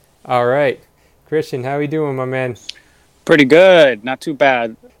All right. Christian, how are you doing, my man? Pretty good, not too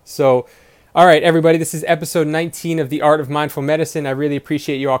bad. So, all right, everybody, this is episode 19 of The Art of Mindful Medicine. I really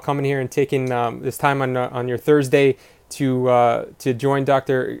appreciate you all coming here and taking this time on your Thursday to join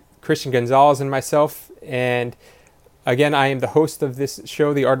Dr. Christian Gonzalez and myself. And again, I am the host of this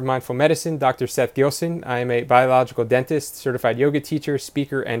show, The Art of Mindful Medicine, Dr. Seth Gilson. I am a biological dentist, certified yoga teacher,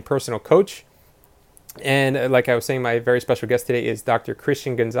 speaker, and personal coach. And like I was saying, my very special guest today is Dr.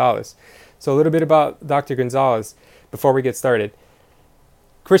 Christian Gonzalez. So a little bit about Dr. Gonzalez before we get started.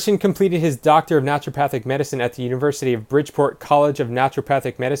 Christian completed his Doctor of Naturopathic Medicine at the University of Bridgeport College of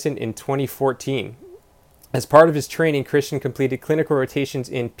Naturopathic Medicine in 2014. As part of his training, Christian completed clinical rotations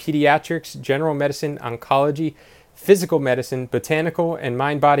in pediatrics, general medicine, oncology, physical medicine, botanical, and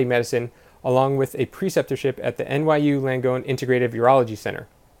mind-body medicine, along with a preceptorship at the NYU Langone Integrative Urology Center.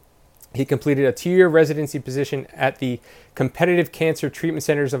 He completed a 2-year residency position at the Competitive Cancer Treatment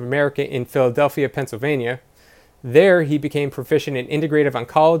Centers of America in Philadelphia, Pennsylvania. There, he became proficient in integrative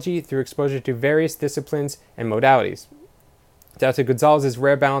oncology through exposure to various disciplines and modalities. Dr. Gonzalez's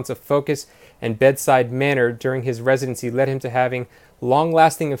rare balance of focus and bedside manner during his residency led him to having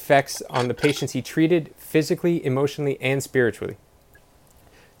long-lasting effects on the patients he treated, physically, emotionally, and spiritually.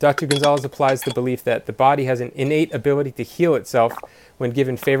 Dr. Gonzalez applies the belief that the body has an innate ability to heal itself when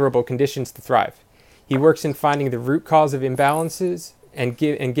given favorable conditions to thrive. He works in finding the root cause of imbalances and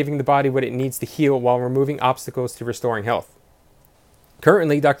giving the body what it needs to heal while removing obstacles to restoring health.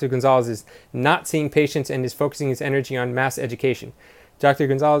 Currently, Dr. Gonzalez is not seeing patients and is focusing his energy on mass education. Dr.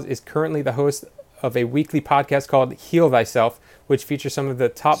 Gonzalez is currently the host of a weekly podcast called Heal Thyself, which features some of the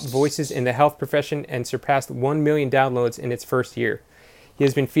top voices in the health profession and surpassed 1 million downloads in its first year. He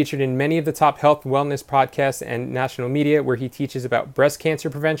has been featured in many of the top health wellness podcasts and national media, where he teaches about breast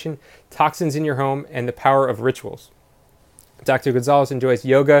cancer prevention, toxins in your home, and the power of rituals. Dr. Gonzalez enjoys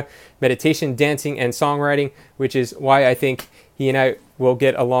yoga, meditation, dancing, and songwriting, which is why I think he and I will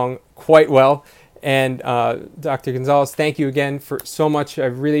get along quite well. And Dr. Gonzalez, thank you again for so much. I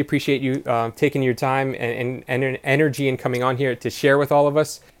really appreciate you taking your time and energy and coming on here to share with all of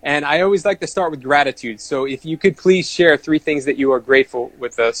us. And I always like to start with gratitude. So if you could please share 3 things that you are grateful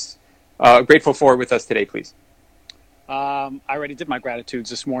for with us today, please. I already did my gratitudes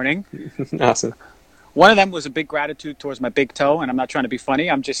this morning. Awesome. One of them was a big gratitude towards my big toe, and I'm not trying to be funny.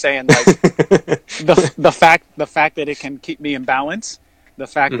 I'm just saying, like, the fact that it can keep me in balance, the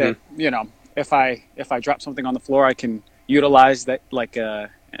fact that if I drop something on the floor, I can utilize that like a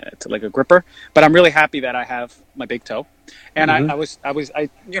gripper. But I'm really happy that I have my big toe, and I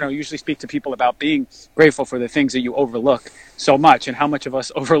usually speak to people about being grateful for the things that you overlook so much, and how much of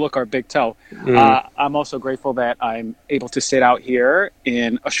us overlook our big toe. I'm also grateful that I'm able to sit out here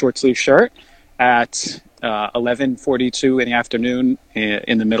in a short sleeve shirt at 11:42 in the afternoon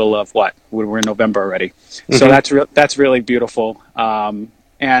in the middle of we're in November already. So that's really beautiful.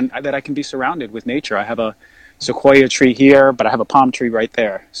 And that I can be surrounded with nature. I have a sequoia tree here, but I have a palm tree right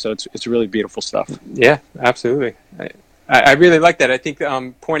there. So it's really beautiful stuff. Yeah, absolutely. I really like that. I think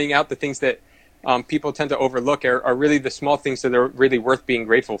pointing out the things that people tend to overlook are really the small things that are really worth being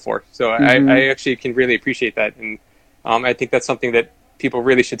grateful for. So I actually can really appreciate that. And I think that's something that people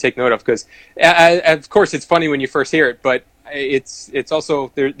really should take note of, because of course it's funny when you first hear it, but it's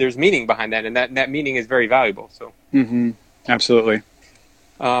also there's meaning behind that, and that meaning is very valuable. So Absolutely.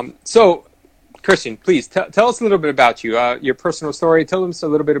 So Christian, please tell us a little bit about you, your personal story. Tell us a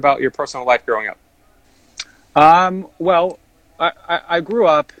little bit about your personal life growing up. Well, I grew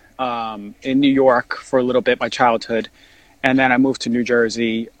up in New York for a little bit, my childhood, and then I moved to New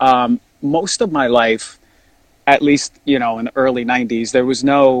Jersey. Most of my life, at least, in the early 90s, there was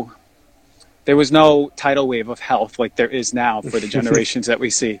no tidal wave of health like there is now for the generations that we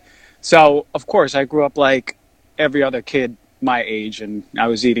see. So, of course, I grew up like every other kid my age, and I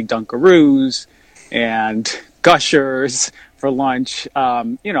was eating Dunkaroos and Gushers for lunch.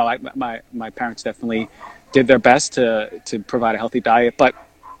 My parents definitely did their best to provide a healthy diet, but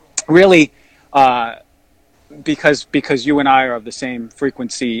really, because you and I are of the same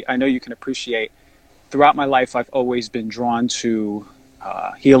frequency, I know you can appreciate. Throughout my life, I've always been drawn to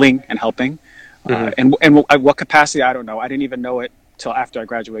healing and helping. And what capacity, I don't know. I didn't even know it till after I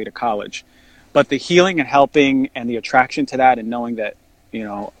graduated college. But the healing and helping and the attraction to that, and knowing that,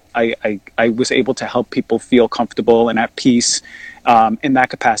 I was able to help people feel comfortable and at peace in that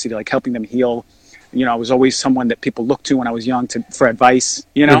capacity, like helping them heal. I was always someone that people looked to when I was young for advice,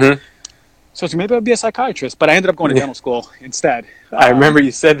 So maybe I'd be a psychiatrist, but I ended up going to dental school instead. I remember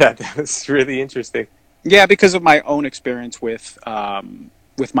you said that. That was really interesting. Yeah, because of my own experience with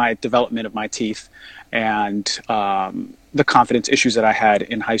with my development of my teeth and the confidence issues that I had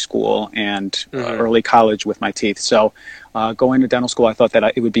in high school and early college with my teeth. So going to dental school, I thought that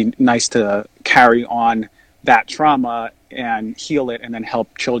it would be nice to carry on that trauma and heal it and then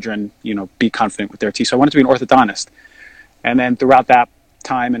help children, be confident with their teeth. So I wanted to be an orthodontist. And then throughout that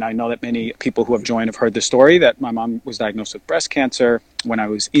time, and I know that many people who have joined have heard the story, that my mom was diagnosed with breast cancer when I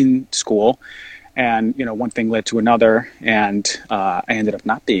was in school. And, one thing led to another, and I ended up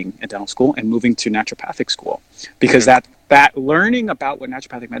not being at dental school and moving to naturopathic school because that learning about what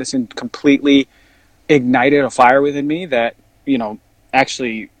naturopathic medicine completely ignited a fire within me that,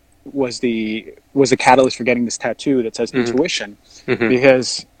 actually was the catalyst for getting this tattoo that says intuition,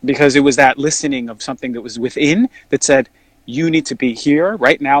 because it was that listening of something that was within that said, you need to be here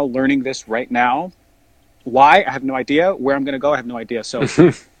right now, learning this right now. Why? I have no idea. Where I'm going to go, I have no idea. So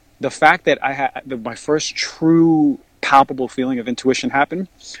the fact that I had my first true palpable feeling of intuition happen,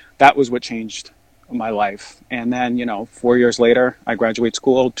 that was what changed my life. And then, 4 years later, I graduate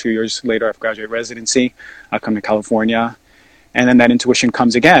school. 2 years later, I graduate residency. I come to California. And then that intuition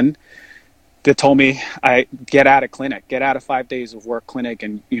comes again that told me, get out of clinic, get out of 5 days of work clinic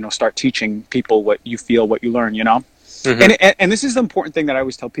and, start teaching people what you feel, what you learn, And this is the important thing that I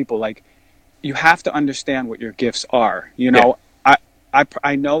always tell people, like, you have to understand what your gifts are.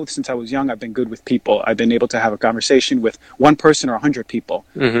 I know since I was young, I've been good with people. I've been able to have a conversation with one person or 100 people.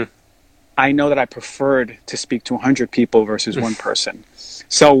 I know that I preferred to speak to 100 people versus one person.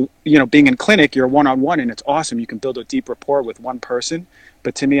 So, being in clinic, you're one-on-one and it's awesome. You can build a deep rapport with one person.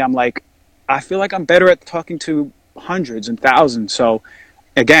 But to me, I'm like, I feel like I'm better at talking to hundreds and thousands. So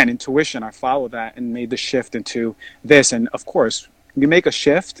again, intuition, I followed that and made the shift into this. And of course, you make a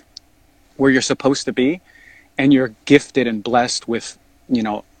shift where you're supposed to be and you're gifted and blessed with,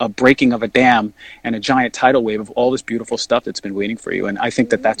 a breaking of a dam and a giant tidal wave of all this beautiful stuff that's been waiting for you. And I think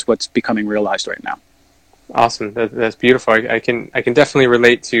that that's what's becoming realized right now. Awesome. That's beautiful. I can definitely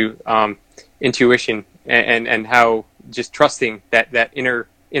relate to intuition and how just trusting that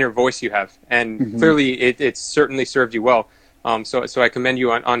inner voice you have. And clearly it's certainly served you well. So I commend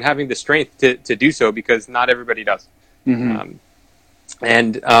you on having the strength to do so, because not everybody does.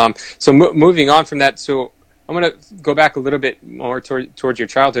 So moving on from that, so I'm going to go back a little bit more towards your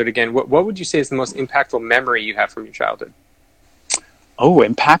childhood again. What would you say is the most impactful memory you have from your childhood? Oh,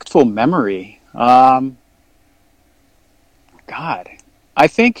 impactful memory. God, I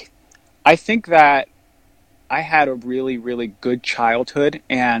think that I had a really, really good childhood,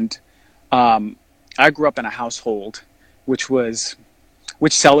 and I grew up in a household which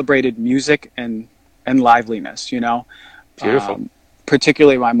celebrated music and liveliness. Beautiful.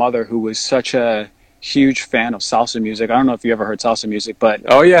 Particularly my mother, who was such a huge fan of salsa music. I don't know if you ever heard salsa music, but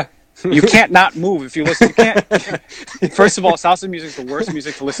oh yeah. You can't not move if you listen. You can't. First of all, salsa music is the worst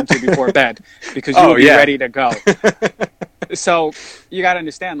music to listen to before bed because you'll be ready to go. So you got to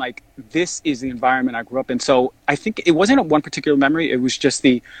understand, like, this is the environment I grew up in. So I think it wasn't one particular memory. It was just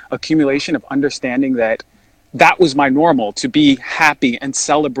the accumulation of understanding that was my normal, to be happy and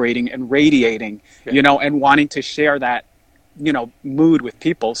celebrating and radiating, and wanting to share that, mood with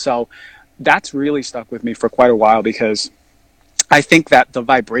people. So that's really stuck with me for quite a while, because I think that the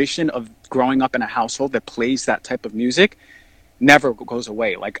vibration of growing up in a household that plays that type of music never goes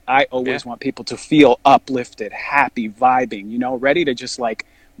away. Like, I always want people to feel uplifted, happy, vibing, ready to just like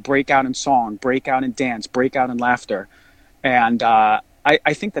break out in song, break out in dance, break out in laughter. And I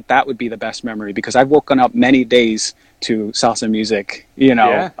think that would be the best memory, because I've woken up many days to salsa music, from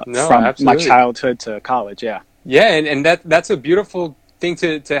absolutely. my childhood to college. Yeah. Yeah. And that's a beautiful thing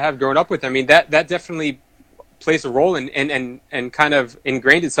to have grown up with. I mean, that definitely plays a role and kind of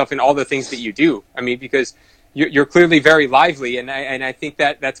ingrained itself in all the things that you do. I mean, because you're clearly very lively, and I think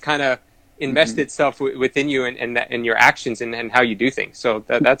that's kind of invested itself within you and your actions and how you do things. So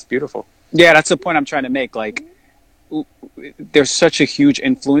that's beautiful. Yeah, that's the point I'm trying to make. Like, there's such a huge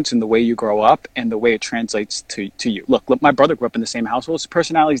influence in the way you grow up and the way it translates to you. Look, my brother grew up in the same household. His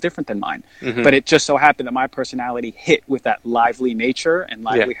personality is different than mine, but it just so happened that my personality hit with that lively nature and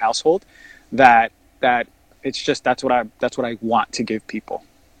lively household that it's just that's what I want to give people.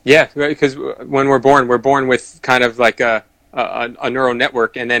 Yeah, because when we're born with kind of like a neural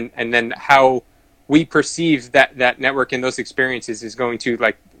network, and then how we perceive that network and those experiences is going to,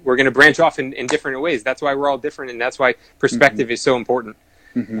 like, we're going to branch off in different ways. That's why we're all different, and that's why perspective is so important.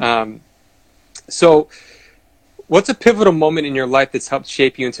 So what's a pivotal moment in your life that's helped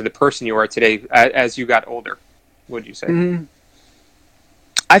shape you into the person you are today as you got older, would you say?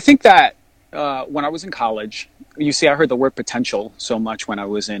 I think that when I was in college, you see, I heard the word potential so much when I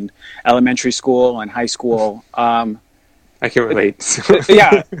was in elementary school and high school. I can relate.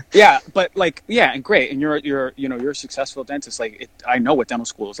 yeah, but like, yeah, and great, and you're a successful dentist. Like, I know what dental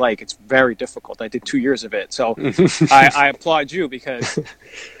school is like. It's very difficult. I did 2 years of it, so I applaud you because.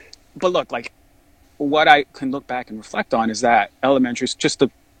 But look, like, what I can look back and reflect on is that elementary, just the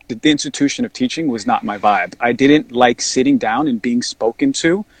institution of teaching was not my vibe. I didn't like sitting down and being spoken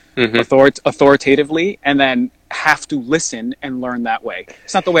to authoritatively, and then have to listen and learn that way.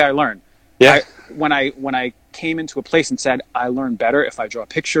 It's not the way I learn. Yeah. When I came into a place and said, I learn better if I draw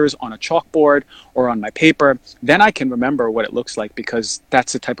pictures on a chalkboard or on my paper, then I can remember what it looks like, because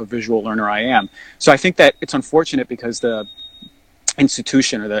that's the type of visual learner I am. So I think that it's unfortunate because the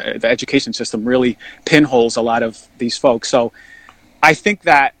institution or the education system really pinholes a lot of these folks. So I think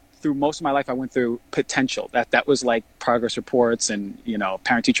that through most of my life, I went through potential. That was like progress reports and,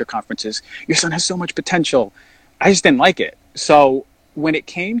 parent-teacher conferences. Your son has so much potential. I just didn't like it. So when it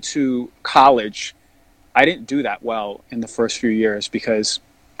came to college, I didn't do that well in the first few years because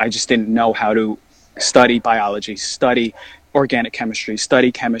I just didn't know how to study biology, study organic chemistry,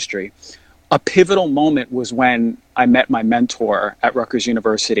 study chemistry. A pivotal moment was when I met my mentor at Rutgers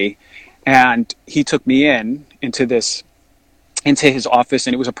University, and he took me into his office,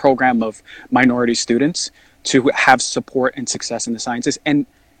 and it was a program of minority students to have support and success in the sciences. And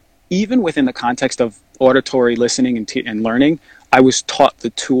even within the context of auditory listening and learning, I was taught the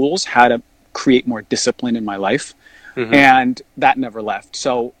tools how to create more discipline in my life. And that never left.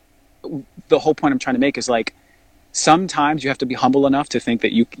 So the whole point I'm trying to make is, like, sometimes you have to be humble enough to think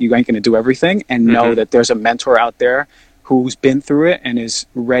that you ain't going to do everything, and know that there's a mentor out there who's been through it and is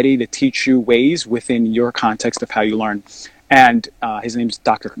ready to teach you ways within your context of how you learn. And his name is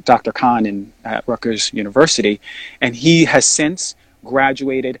Dr. Khan at Rutgers University, and he has since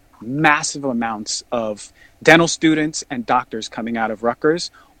graduated massive amounts of dental students and doctors coming out of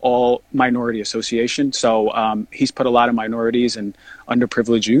Rutgers, all minority association. So he's put a lot of minorities and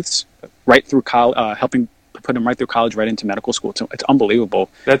underprivileged youths right through college, helping put them right through college, right into medical school. It's unbelievable.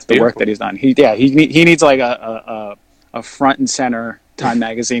 That's the work that he's done. He needs like a front and center Time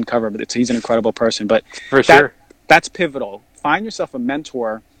magazine cover, but he's an incredible person. But for sure, that's pivotal. Find yourself a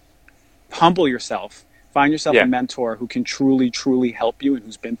mentor, humble yourself, find yourself a mentor who can truly help you and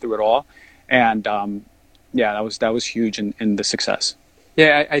who's been through it all. And that was huge in the success.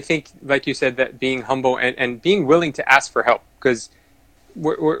 Yeah, I think, like you said, that being humble and being willing to ask for help, because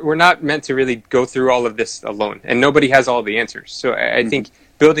we're not meant to really go through all of this alone, and nobody has all the answers. So I think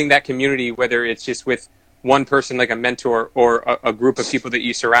building that community, whether it's just with one person like a mentor or a group of people that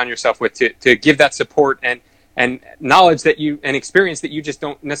you surround yourself with to give that support and knowledge and experience that you just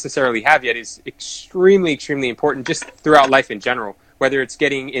don't necessarily have yet, is extremely important just throughout life in general, whether it's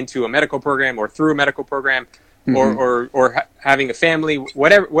getting into a medical program or through a medical program, or having a family,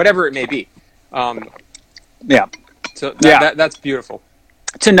 whatever it may be. So that's beautiful.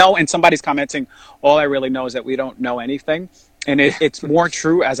 To know, and somebody's commenting, all I really know is that we don't know anything. And it's more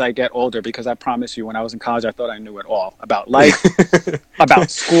true as I get older, because I promise you, when I was in college, I thought I knew it all about life, about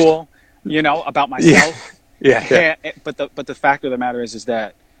school, about myself. Yeah. But the fact of the matter is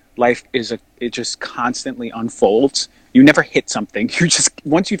that life it just constantly unfolds. You never hit something.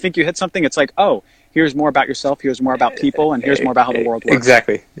 Once you think you hit something, it's like, oh, here's more about yourself, here's more about people, and here's more about how the world works.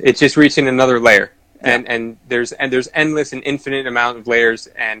 Exactly. It's just reaching another layer. And there's endless and infinite amount of layers,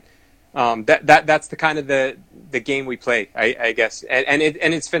 and that's the kind of the game we play, I guess, and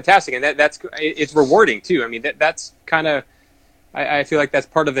it's fantastic, and it's rewarding too. I mean, that's kind of, I feel like that's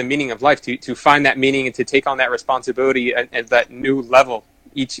part of the meaning of life, to find that meaning and to take on that responsibility at that new level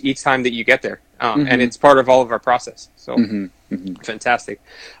each time that you get there, and it's part of all of our process. So fantastic.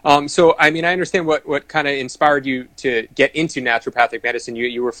 So I mean, I understand what kind of inspired you to get into naturopathic medicine.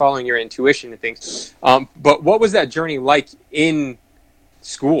 You were following your intuition and things, but what was that journey like in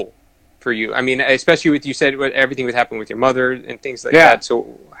school for you? I mean, especially with, you said everything was happening with your mother and things like that. So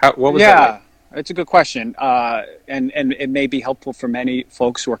what was that like? It's a good question, and it may be helpful for many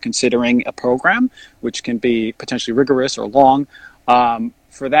folks who are considering a program, which can be potentially rigorous or long.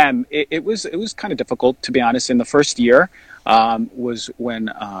 For them, it was kind of difficult, to be honest. In the first year was when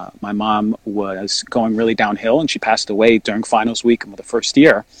my mom was going really downhill, and she passed away during finals week of the first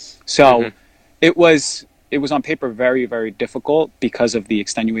year. So it was on paper very, very difficult because of the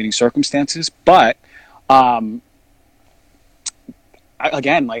extenuating circumstances. But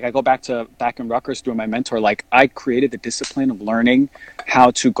again, like, I go back in Rutgers through my mentor. Like, I created the discipline of learning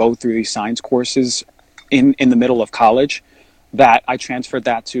how to go through these science courses in the middle of college, that I transferred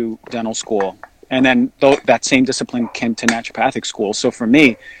that to dental school. And then that same discipline came to naturopathic school. So for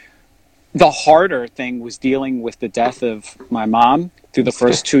me, the harder thing was dealing with the death of my mom through the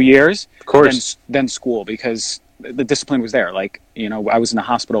first 2 years, of course, than school, because the discipline was there. Like, you know, I was in a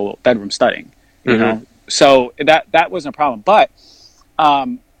hospital bedroom studying, you know, so that wasn't a problem. But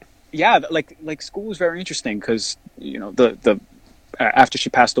yeah, like school was very interesting because, you know, the after she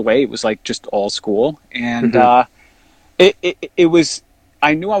passed away, it was like just all school, and it was.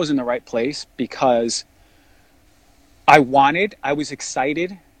 I knew I was in the right place because I was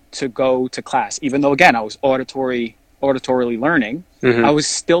excited to go to class, even though again I was auditorily learning. I was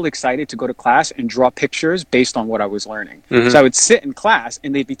still excited to go to class and draw pictures based on what I was learning. So I would sit in class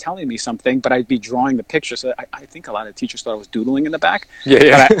and they'd be telling me something, but I'd be drawing the picture. So I think a lot of teachers thought I was doodling in the back.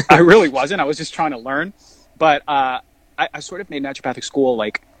 Yeah. But I really wasn't. I was just trying to learn. But I sort of made naturopathic school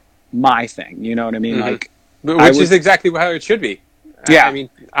like my thing. You know what I mean? Like, which is exactly how it should be. Yeah. I mean,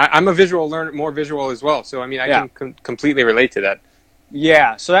 I'm a visual learner, more visual as well. So I mean, I can completely relate to that.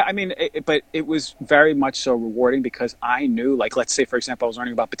 Yeah. So that, I mean, but it was very much so rewarding because I knew, like, let's say, for example, I was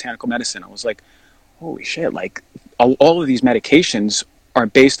learning about botanical medicine. I was like, holy shit, like all of these medications are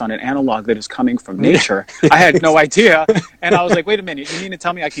based on an analog that is coming from nature. I had no idea. And I was like, wait a minute, you mean to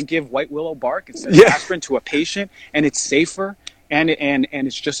tell me I can give white willow bark instead of aspirin to a patient and it's safer and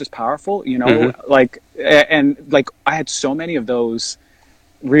it's just as powerful, you know? Like, and like I had so many of those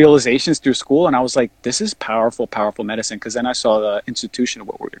realizations through school, and I was like, this is powerful medicine, because then I saw the institution of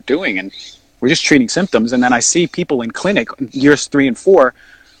what we were doing, and we're just treating symptoms, and then I see people in clinic years 3 and 4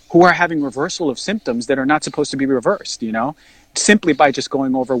 who are having reversal of symptoms that are not supposed to be reversed, you know, simply by just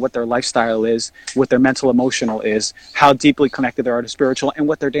going over what their lifestyle is, what their mental emotional is, how deeply connected they are to spiritual, and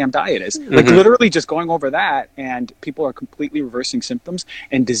what their damn diet is. Like literally just going over that, and people are completely reversing symptoms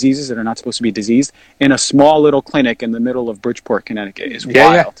and diseases that are not supposed to be diseased in a small little clinic in the middle of Bridgeport, Connecticut. Is wild.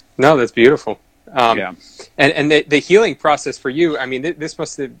 Yeah. No, that's beautiful. And the healing process for you, I mean, this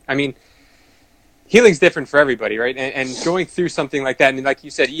must have, I mean, healing's different for everybody, right? And going through something like that, and like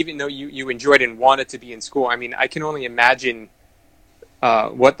you said, even though you enjoyed it and wanted to be in school, I mean, I can only imagine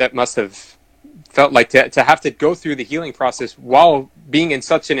what that must have felt like to have to go through the healing process while being in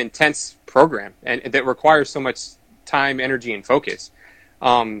such an intense program and that requires so much time, energy, and focus.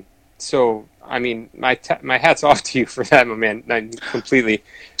 So, I mean, my hat's off to you for that, my man. Completely.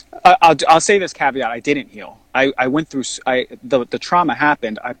 I'll say this caveat: I didn't heal. I went through the trauma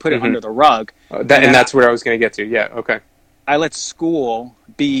happened. I put it under the rug, and that's where I was going to get to. Yeah, okay. I let school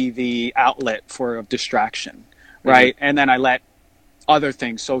be the outlet for distraction, right? And then I let other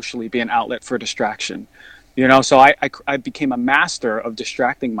things socially be an outlet for distraction. You know, so I became a master of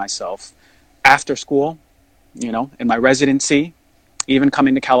distracting myself after school. You know, in my residency, even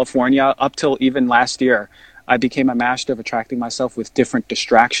coming to California, up till even last year. I became a master of attracting myself with different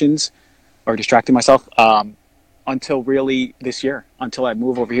distractions, or distracting myself until really this year, until I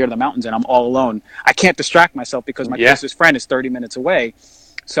move over here to the mountains and I'm all alone. I can't distract myself because my closest friend is 30 minutes away.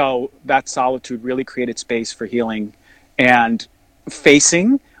 So that solitude really created space for healing and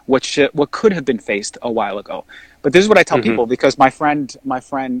facing what could have been faced a while ago. But this is what I tell people, because my one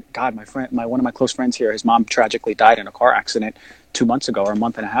of my close friends here, his mom tragically died in a car accident 2 months ago, or a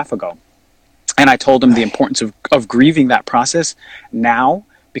month and a half ago. And I told him the importance of grieving that process now,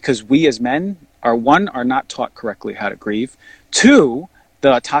 because we as men are not taught correctly how to grieve. 2,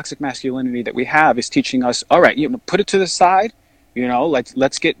 the toxic masculinity that we have is teaching us, all right, you know, put it to the side, you know,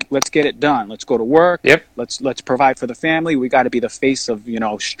 let's get it done. Let's go to work. Yep. Let's provide for the family. We got to be the face of, you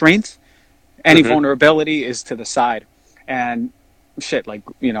know, strength. Any vulnerability is to the side. And shit, like,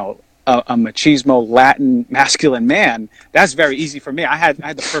 you know, a machismo Latin masculine man, that's very easy for me. I had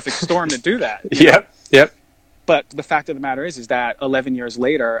the perfect storm to do that. Yep. But the fact of the matter is that 11 years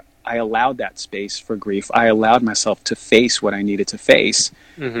later, I allowed that space for grief. I allowed myself to face what I needed to face.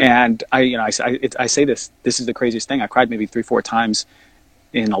 And I say this is the craziest thing. I cried maybe 3-4 times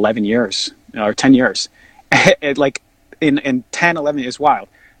in 11 years or 10 years. Like in 10, 11 years, wild.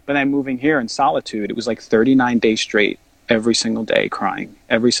 But then moving here in solitude, it was like 39 days straight. Every single day crying,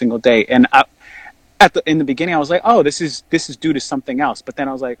 every single day. And in the beginning I was like, oh, this is due to something else. But then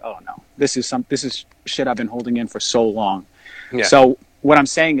I was like, oh no, this is shit I've been holding in for so long. So what I'm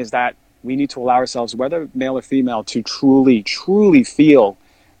saying is that we need to allow ourselves, whether male or female, to truly, truly feel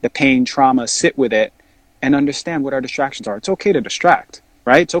the pain, trauma, sit with it, and understand what our distractions are. It's okay to distract,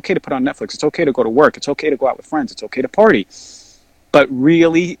 right? It's okay to put on Netflix. It's okay to go to work. It's okay to go out with friends. It's okay to party. But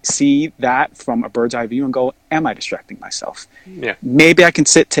really see that from a bird's eye view and go, am I distracting myself? Yeah. Maybe I can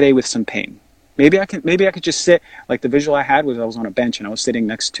sit today with some pain. Maybe I could just sit. Like the visual I had was I was on a bench and I was sitting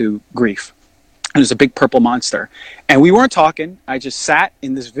next to grief. And there's a big purple monster. And we weren't talking. I just sat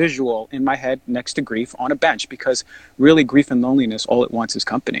in this visual in my head next to grief on a bench, because really grief and loneliness, all it wants is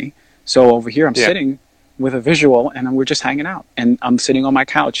company. So over here I'm sitting with a visual and we're just hanging out. And I'm sitting on my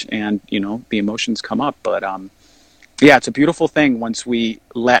couch and, you know, the emotions come up. But Yeah, it's a beautiful thing once we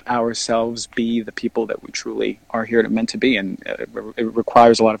let ourselves be the people that we truly are here to meant to be, and it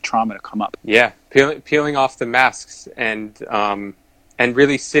requires a lot of trauma to come up. Yeah, peeling off the masks and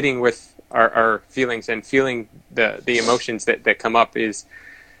really sitting with our feelings and feeling the emotions that come up is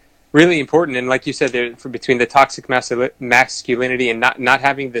really important. And like you said, between the toxic masculinity and not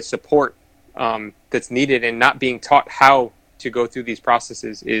having the support that's needed and not being taught how to go through these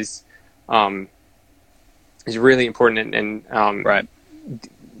processes is really important. And Right.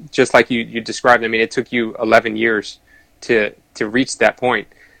 just like you described, I mean, it took you 11 years to reach that point.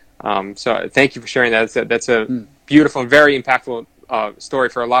 So thank you for sharing that. That's a beautiful and very impactful story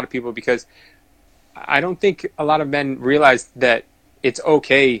for a lot of people, because I don't think a lot of men realize that it's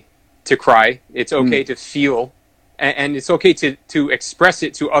okay to cry. It's okay to feel, and it's okay to express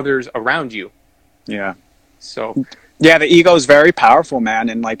it to others around you. Yeah. So, yeah, the ego is very powerful, man.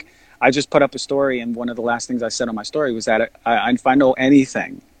 And like, I just put up a story, and one of the last things I said on my story was that if I know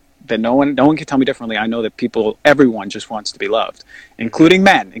anything, that no one can tell me differently. I know that everyone just wants to be loved, including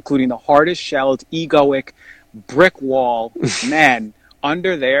men, including the hardest shelled, egoic, brick wall men.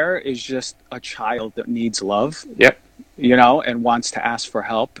 Under there is just a child that needs love. Yep. And wants to ask for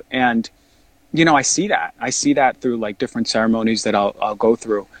help. And, I see that through like different ceremonies that I'll go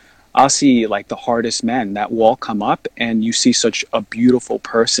through. I'll see like the hardest men, that wall come up, and you see such a beautiful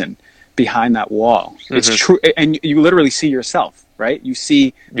person behind that wall. It's true. And you literally see yourself, right? You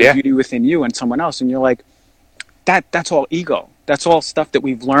see the beauty within you and someone else. And you're like, that's all ego. That's all stuff that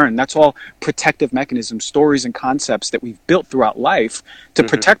we've learned. That's all protective mechanisms, stories and concepts that we've built throughout life to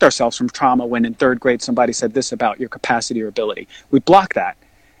protect ourselves from trauma. When in third grade, somebody said this about your capacity or ability, we block that.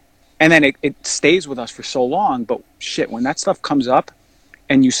 And then it stays with us for so long. But shit, when that stuff comes up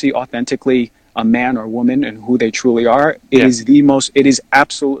and you see authentically a man or woman and who they truly are, it is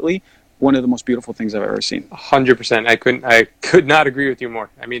absolutely one of the most beautiful things I've ever seen. 100%. I could not agree with you more.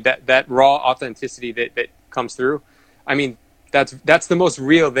 I mean, that raw authenticity that comes through, I mean, that's the most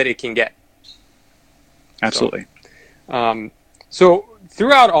real that it can get. Absolutely. So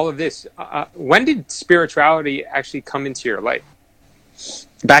throughout all of this, when did spirituality actually come into your life?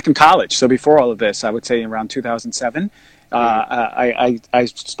 Back in college. So before all of this, I would say around 2007. I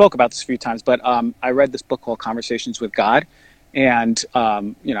spoke about this a few times, but I read this book called Conversations with God. And,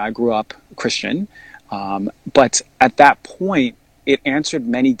 I grew up Christian. But at that point, it answered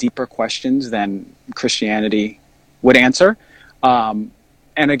many deeper questions than Christianity would answer. And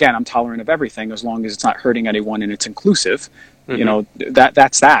again, I'm tolerant of everything as long as it's not hurting anyone and it's inclusive.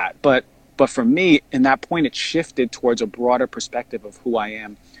 That's that. But for me, in that point, it shifted towards a broader perspective of who I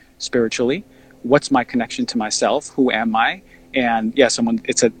am spiritually. What's my connection to myself? Who am I? And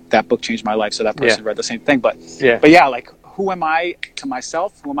that book changed my life. So that person read the same thing. But like, who am I to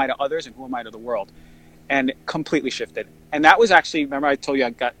myself? Who am I to others? And who am I to the world? And it completely shifted. And that was actually, remember I told you I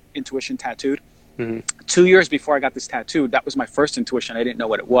got intuition tattooed? 2 years before I got this tattoo, that was my first intuition. I didn't know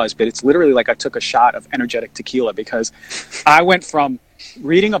what it was, but it's literally like I took a shot of energetic tequila, because I went from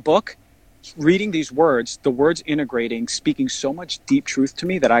reading a book, reading these words, the words integrating, speaking so much deep truth to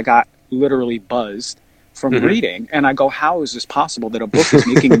me that I got literally buzzed from reading. And I go, how is this possible that a book is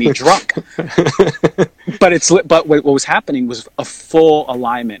making me drunk? But what was happening was a full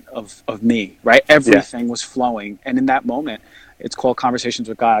alignment of me, right? Everything was flowing. And in that moment, it's called Conversations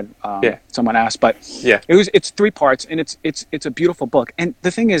with God. Someone asked, but it's 3 parts, and it's a beautiful book. And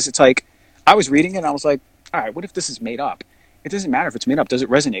the thing is, it's like, I was reading it and I was like, all right, what if this is made up? It doesn't matter if it's made up. Does it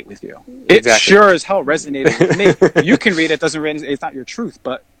resonate with you? It sure as hell resonated with me. You can read it, doesn't resonate. It's not your truth,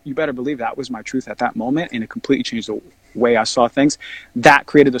 but you better believe that was my truth at that moment, and it completely changed the way I saw things. That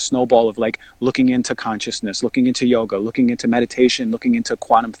created a snowball of like looking into consciousness, looking into yoga, looking into meditation, looking into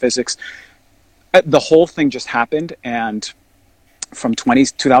quantum physics. The whole thing just happened, and from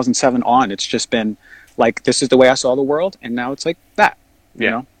 2007 on, it's just been like, this is the way I saw the world, and now it's like that.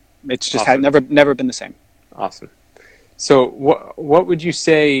 It's just awesome. had never been the same. Awesome. So what would you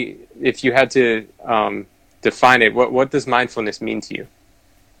say, if you had to define it, what does mindfulness mean to you?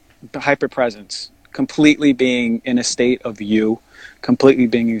 Hyperpresence, completely being in a state of you, completely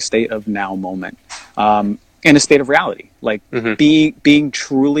being in a state of now moment, in a state of reality, like being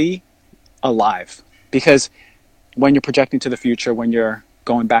truly alive. Because when you're projecting to the future, when you're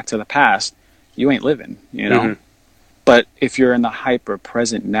going back to the past, you ain't living, But if you're in the hyper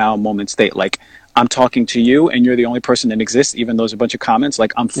present now moment state, like I'm talking to you and you're the only person that exists, even though there's a bunch of comments,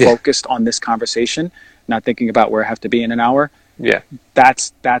 like I'm focused on this conversation, not thinking about where I have to be in an hour. Yeah.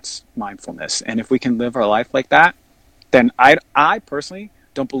 That's mindfulness. And if we can live our life like that, then I personally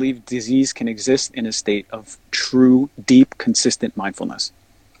don't believe disease can exist in a state of true, deep, consistent mindfulness.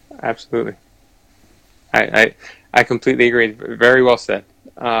 Absolutely. I I completely agree. Very well said.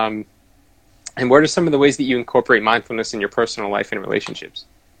 And what are some of the ways that you incorporate mindfulness in your personal life and relationships?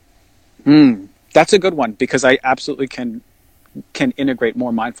 That's a good one, because I absolutely can integrate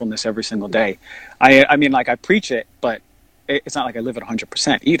more mindfulness every single day. I mean, like, I preach it, but it's not like I live at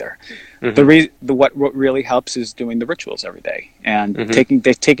 100% either. What really helps is doing the rituals every day and taking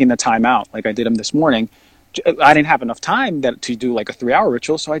the time out. Like I did them this morning. I didn't have enough time to do like a 3-hour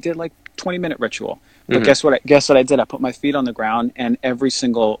ritual, so I did like 20-minute ritual. But guess what I did? I put my feet on the ground, and every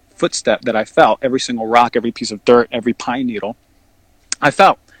single footstep that I felt, every single rock, every piece of dirt, every pine needle, I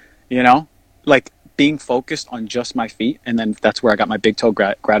felt, like being focused on just my feet. And then that's where I got my big toe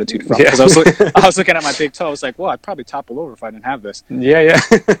gratitude from. Because I was looking at my big toe. I was like, well, I'd probably topple over if I didn't have this. Yeah.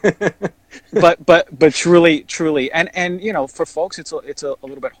 but truly, and for folks, it's a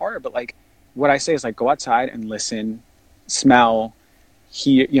little bit harder. But like what I say is, like, go outside and listen, smell,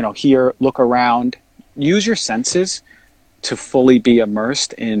 hear, look around, use your senses to fully be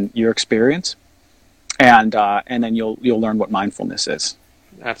immersed in your experience, and then you'll learn what mindfulness is.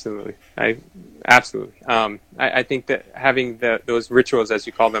 Absolutely. I think that having those rituals, as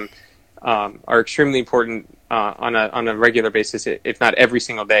you call them, are extremely important on a regular basis, if not every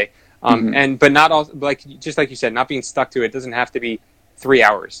single day. But not all, just like you said, not being stuck to it. Doesn't have to be 3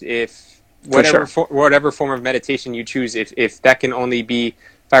 hours. If whatever form of meditation you choose, if that can only be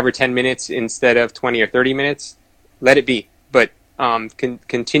 5 or 10 minutes instead of 20 or 30 minutes, let it be. But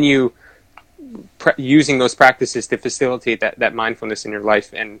continue using those practices to facilitate that mindfulness in your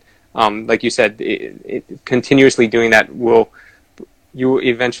life. And like you said, continuously doing that you will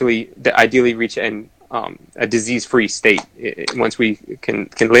eventually ideally reach a disease-free state once we can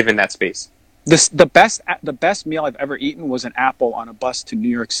live in that space. The best meal I've ever eaten was an apple on a bus to New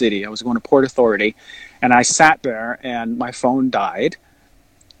York City. I was going to Port Authority, and I sat there, and my phone died.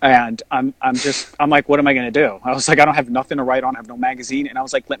 And I'm like, what am I going to do? I was like, I don't have nothing to write on. I have no magazine. And I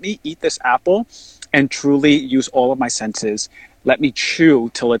was like, let me eat this apple and truly use all of my senses. Let me chew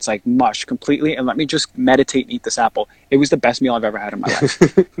till it's like mush completely, and let me just meditate and eat this apple. It was the best meal I've ever had in my life.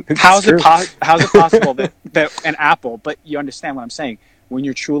 How's it possible that an apple, but you understand what I'm saying, when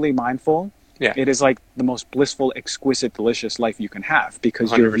you're truly mindful, it is like the most blissful, exquisite, delicious life you can have,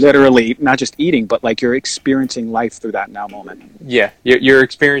 because 100%. You're literally not just eating, but like you're experiencing life through that now moment. Yeah, you're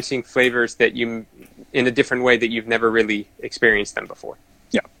experiencing flavors that in a different way that you've never really experienced them before.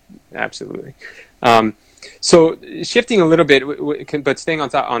 Yeah, absolutely. So shifting a little bit, but staying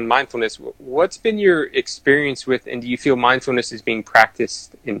on mindfulness, what's been your experience with, and do you feel mindfulness is being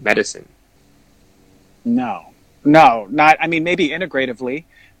practiced in medicine? No, not. I mean, maybe integratively.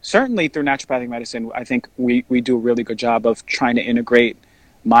 Certainly through naturopathic medicine, I think we do a really good job of trying to integrate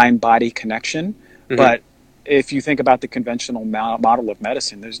mind-body connection. But if you think about the conventional model of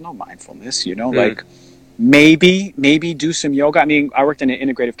medicine, there's no mindfulness, like maybe do some yoga. I mean, I worked in an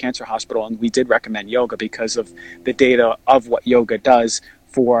integrative cancer hospital, and we did recommend yoga because of the data of what yoga does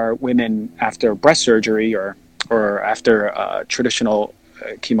for women after breast surgery or after traditional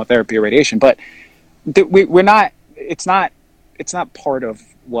chemotherapy or radiation. But we're not. It's not part of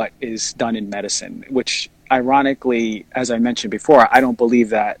what is done in medicine, which ironically, as I mentioned before, I don't believe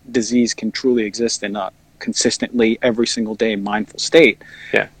that disease can truly exist in a consistently every single day mindful state.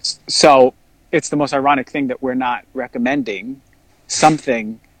 Yeah. So it's the most ironic thing that we're not recommending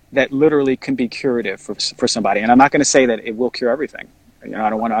something that literally can be curative for somebody. And I'm not going to say that it will cure everything. I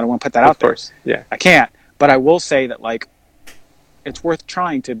don't want to put that out there. Of course. Yeah. I can't. But I will say that, like, it's worth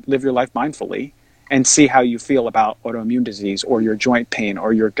trying to live your life mindfully and see how you feel about autoimmune disease or your joint pain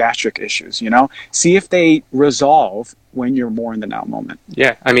or your gastric issues, See if they resolve when you're more in the now moment.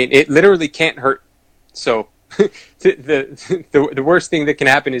 Yeah, I mean, it literally can't hurt. So the worst thing that can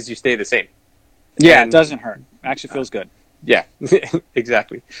happen is you stay the same. Yeah, it doesn't hurt. It actually feels good. Yeah,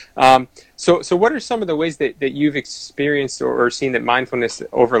 exactly. So what are some of the ways that you've experienced or seen that mindfulness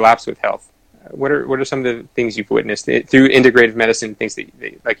overlaps with health? What are some of the things you've witnessed through integrative medicine, things that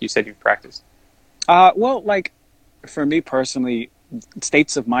like you said, you've practiced? Well, like for me personally,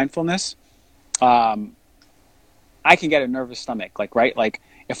 states of mindfulness, I can get a nervous stomach, right? Like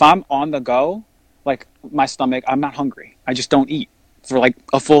if I'm on the go, like my stomach, I'm not hungry. I just don't eat for like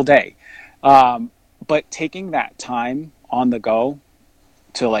a full day. But taking that time on the go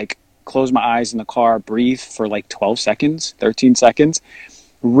to like close my eyes in the car, breathe for like 12 seconds, 13 seconds,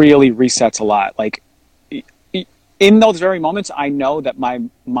 really resets a lot. Like in those very moments, I know that my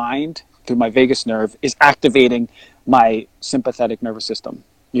mind through my vagus nerve is activating my sympathetic nervous system.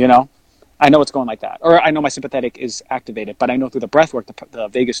 I know it's going like that, or I know my sympathetic is activated, but I know through the breath work, the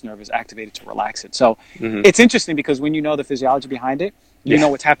vagus nerve is activated to relax it. So it's interesting because when you know the physiology behind it, you know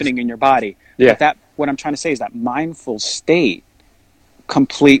what's happening in your body. Yeah. But what I'm trying to say is that mindful state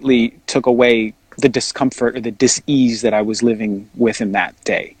completely took away the discomfort or the dis-ease that I was living with in that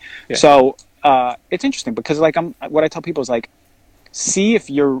day. Yeah. So it's interesting because what I tell people is like, see if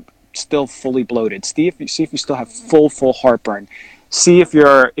you're still fully bloated. See if you still have full heartburn. See if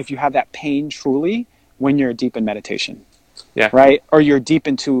you have that pain truly when you're deep in meditation. Yeah. Right? Or you're deep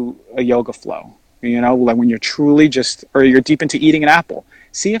into a yoga flow. Like when you're truly or you're deep into eating an apple.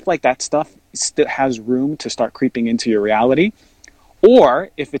 See if like that stuff still has room to start creeping into your reality, or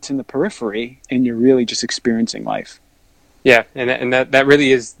if it's in the periphery and you're really just experiencing life. Yeah, and that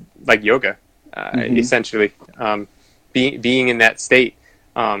really is like yoga, essentially. Being in that state,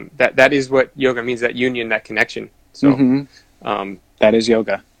 that is what yoga means. That union, that connection. So that is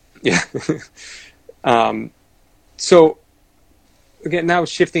yoga. Yeah. So again, now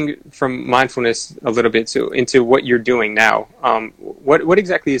shifting from mindfulness a little bit into what you're doing now. What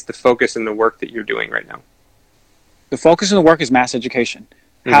exactly is the focus in the work that you're doing right now? The focus of the work is mass education.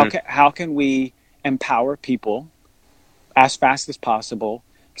 How can we empower people as fast as possible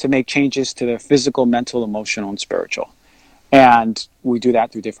to make changes to their physical, mental, emotional, and spiritual? And we do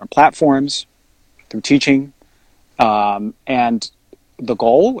that through different platforms, through teaching, and the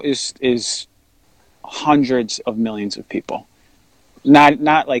goal is hundreds of millions of people.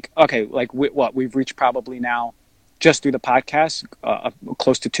 Not like, okay, like we've reached probably now just through the podcast,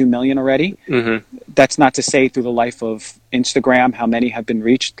 close to 2 million already. That's not to say through the life of Instagram, how many have been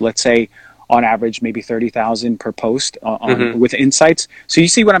reached. Let's say on average, maybe 30,000 per post with insights. So you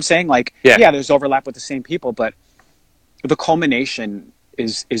see what I'm saying? Like, yeah, there's overlap with the same people, but the culmination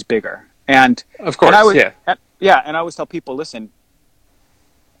is bigger. And of course, and I always tell people, listen,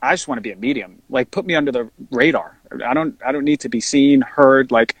 I just want to be a medium. Like, put me under the radar. I don't need to be seen,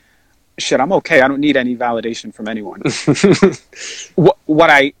 heard. Like, shit, I'm okay. I don't need any validation from anyone. What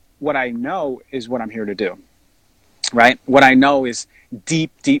I know is what I'm here to do, right? What I know is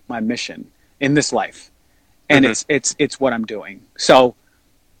deep my mission in this life, and it's what I'm doing. So,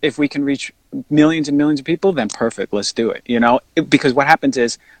 if we can reach millions and millions of people, then perfect. Let's do it. Because what happens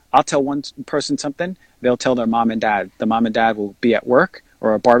is, I'll tell one person something, they'll tell their mom and dad. The mom and dad will be at work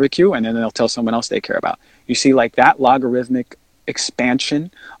or a barbecue, and then they'll tell someone else they care about. You see, like that logarithmic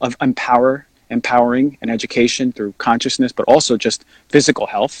expansion of empowering and education through consciousness, but also just physical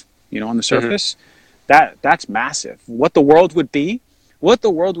health, on the surface, that's massive. What the world would be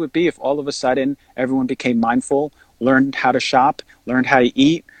if all of a sudden everyone became mindful, learned how to shop, learned how to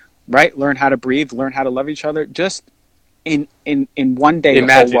eat, right? Learn how to breathe, learn how to love each other. Just in one day,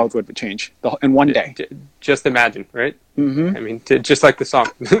 the whole world would change. In one day. Just imagine, right? I mean, just like the song.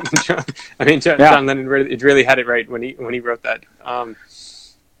 John Lennon really had it right when he wrote that.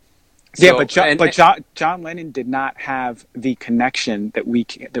 John Lennon did not have the connection that we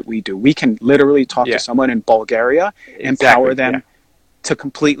do. We can literally talk to someone in Bulgaria, empower them to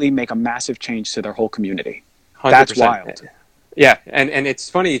completely make a massive change to their whole community. 100%. That's wild. Yeah, and it's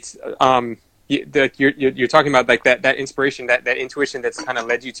funny. It's you're talking about like that inspiration, that intuition that's kind of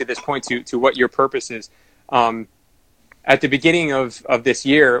led you to this point, to what your purpose is. At the beginning of this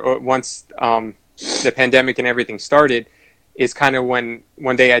year, or once the pandemic and everything started, is kind of when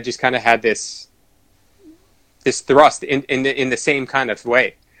one day I just kind of had this thrust in the same kind of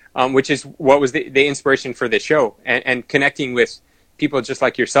way, which is what was the inspiration for this show, and connecting with people just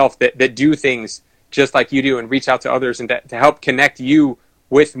like yourself that do things just like you do and reach out to others, and to help connect you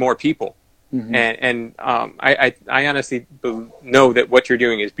with more people. And I honestly know that what you're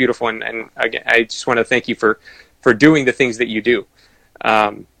doing is beautiful, and again, I just want to thank you for doing the things that you do.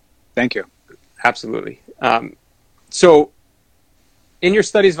 Thank you. Absolutely. So in your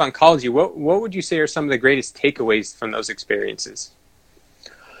studies of oncology, what would you say are some of the greatest takeaways from those experiences?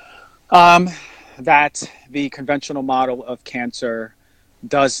 That the conventional model of cancer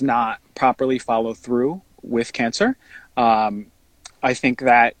does not properly follow through with cancer. I think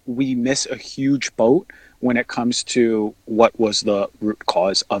that we miss a huge boat when it comes to what was the root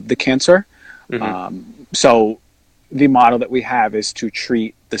cause of the cancer. So the model that we have is to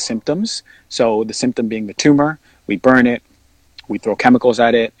treat the symptoms. So the symptom being the tumor, we burn it, we throw chemicals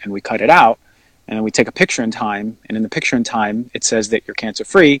at it, and we cut it out. And then we take a picture in time. And in the picture in time, it says that you're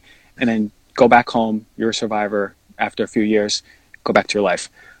cancer-free. And then go back home, you're a survivor. After a few years, go back to your life.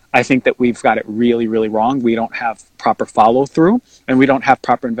 I think that we've got it really, really wrong. We don't have proper follow-through, and we don't have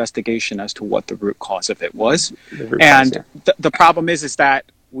proper investigation as to what the root cause of it was. The problem is that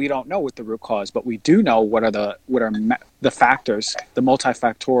we don't know what the root cause, but we do know what are the factors, the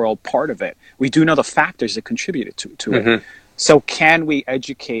multifactorial part of it. We do know the factors that contributed to it. So can we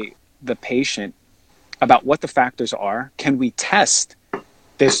educate the patient about what the factors are? Can we test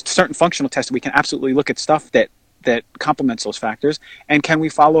there's certain functional tests we can absolutely look at stuff that complements those factors, and can we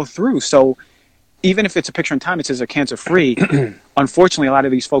follow through? So even if it's a picture in time, it says they're cancer free. Unfortunately, a lot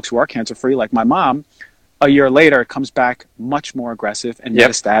of these folks who are cancer free, like my mom, a year later it comes back much more aggressive and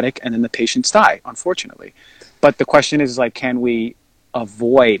metastatic, and then the patients die, unfortunately. But the question is, like, can we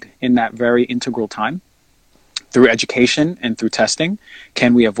avoid, in that very integral time, through education and through testing,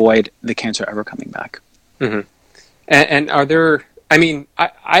 can we avoid the cancer ever coming back? Mm-hmm. And are there, I mean,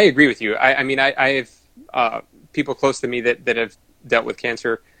 I agree with you. I mean, I have people close to me that have dealt with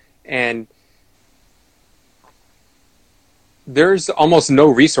cancer, and there's almost no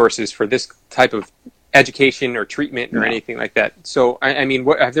resources for this type of education or treatment or anything like that. So, I mean,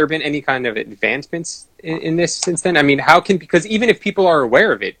 have there been any kind of advancements in this since then? I mean, because even if people are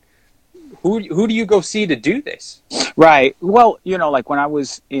aware of it, who do you go see to do this? Right. Well, you know, like when I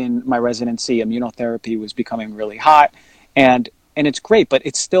was in my residency, immunotherapy was becoming really hot, and it's great, but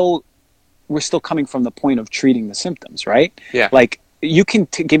we're still coming from the point of treating the symptoms, right? Yeah. Like, you can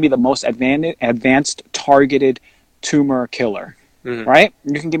give me the most advanced targeted tumor killer, right?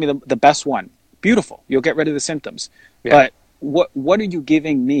 You can give me the best one. Beautiful. You'll get rid of the symptoms. Yeah. But what are you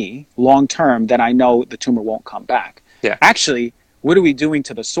giving me long term that I know the tumor won't come back? Yeah. Actually, what are we doing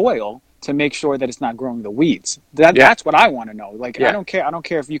to the soil to make sure that it's not growing the weeds? That's what I want to know. Like, I don't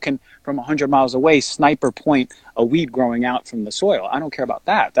care if you can, from 100 miles away, sniper point a weed growing out from the soil. I don't care about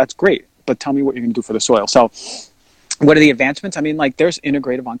that. That's great. But tell me what you're going to do for the soil. So what are the advancements? I mean, like, there's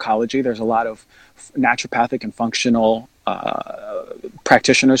integrative oncology. There's a lot of naturopathic and functional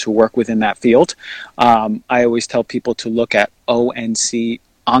practitioners who work within that field. I always tell people to look at ONCAMP,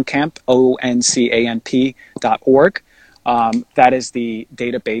 ONCAMP.org. That is the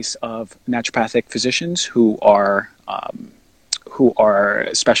database of naturopathic physicians who are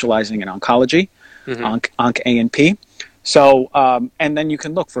specializing in oncology, ONC-ANP. So, and then you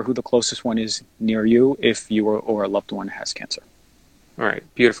can look for who the closest one is near you if you or a loved one has cancer. All right,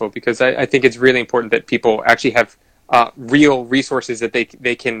 beautiful. Because I think it's really important that people actually have real resources that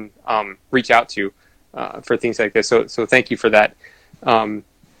they can reach out to for things like this. So thank you for that.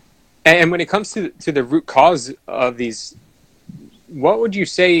 And when it comes to the root cause of these, what would you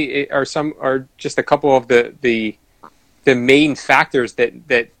say are just a couple of the main factors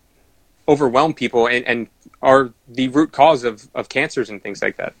that overwhelm people and are the root cause of cancers and things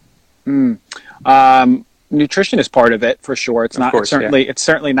like that? Nutrition is part of it, for sure. It's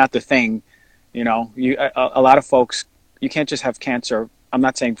certainly not the thing. You know, a lot of folks, you can't just have cancer. I'm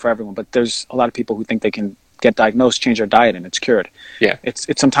not saying for everyone, but there's a lot of people who think they can get diagnosed, change their diet, and it's cured. Yeah. It's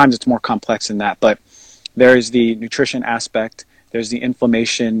sometimes it's more complex than that, but there's the nutrition aspect, there's the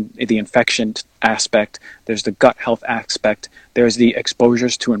inflammation, the infection aspect, there's the gut health aspect, there's the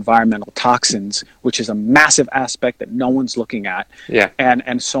exposures to environmental toxins, which is a massive aspect that no one's looking at. Yeah.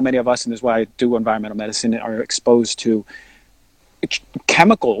 And so many of us, and this is why I do environmental medicine, are exposed to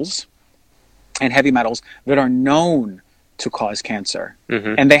chemicals and heavy metals that are known to cause cancer.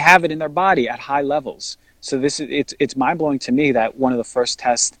 And they have it in their body at high levels. So it's mind-blowing to me that one of the first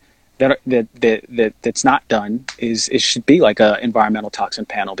tests that's not done is it should be like a environmental toxin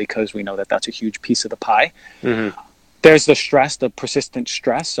panel, because we know that that's a huge piece of the pie. There's the stress, the persistent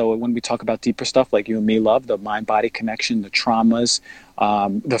stress. So when we talk about deeper stuff like you and me love, the mind-body connection, the traumas,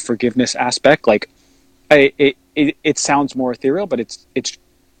 the forgiveness aspect, like it sounds more ethereal, but it's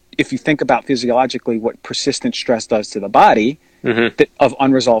if you think about physiologically what persistent stress does to the body of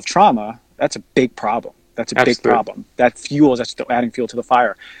unresolved trauma, that's a big problem. That's a big problem. That's still adding fuel to the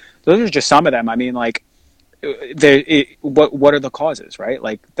fire. Those are just some of them. I mean, like, what are the causes, right?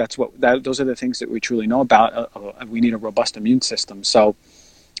 Like, those are the things that we truly know about. We need a robust immune system. So,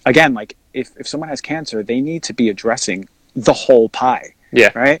 again, like, if someone has cancer, they need to be addressing the whole pie. Yeah.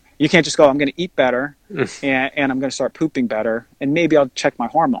 Right? You can't just go, I'm going to eat better and I'm going to start pooping better, and maybe I'll check my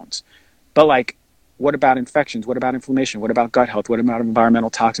hormones. But, like, what about infections? What about inflammation? What about gut health? What about environmental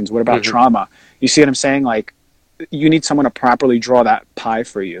toxins? What about trauma? You see what I'm saying? Like, you need someone to properly draw that pie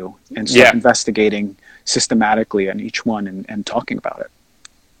for you and start investigating systematically on each one and talking about it.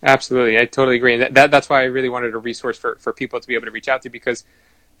 Absolutely. I totally agree. And that's why I really wanted a resource for people to be able to reach out to, because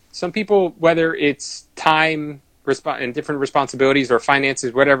some people, whether it's time and different responsibilities or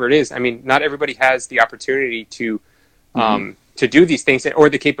finances, whatever it is, I mean, not everybody has the opportunity to do these things or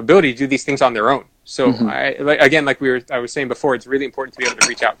the capability to do these things on their own. So I was saying before, it's really important to be able to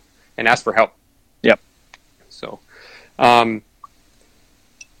reach out and ask for help. Yep.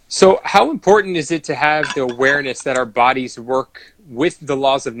 So how important is it to have the awareness that our bodies work with the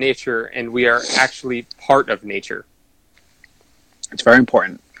laws of nature and we are actually part of nature? It's very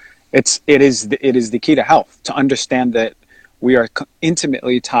important. It is the key to health, to understand that we are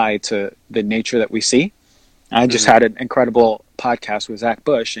intimately tied to the nature that we see. I just had an incredible podcast with Zach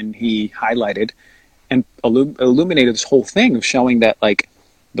Bush, and he highlighted and illuminated this whole thing of showing that, like,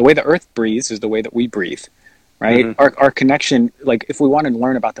 the way the earth breathes is the way that we breathe, right? Our connection, like, if we want to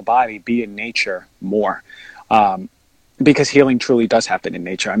learn about the body, be in nature more. Because healing truly does happen in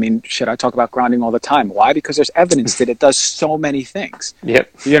nature. I mean, shit, I talk about grounding all the time. Why? Because there's evidence that it does so many things. Yep.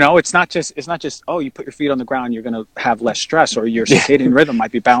 You know, it's not just, oh, you put your feet on the ground, you're going to have less stress, or your circadian rhythm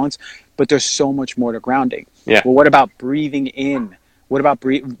might be balanced, but there's so much more to grounding. Yeah. Well, what about breathing in? What about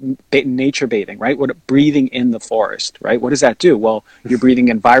nature bathing, right? What breathing in the forest, right? What does that do? Well, you're breathing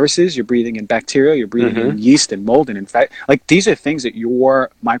in viruses, you're breathing in bacteria, you're breathing in yeast and mold and infect. Like, these are things that your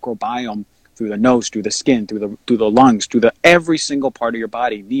microbiome, through the nose, through the skin, through the lungs, through every single part of your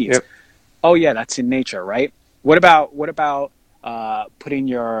body needs. Yep. Oh yeah, that's in nature, right? What about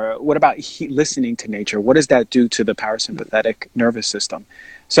listening to nature? What does that do to the parasympathetic nervous system?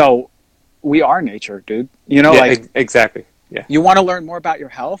 So we are nature, dude. You know, exactly. Yeah. You want to learn more about your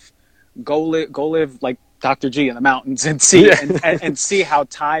health? Go live like Dr. G in the mountains and see and see how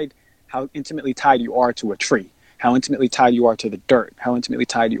intimately tied you are to a tree. How intimately tied you are to the dirt, how intimately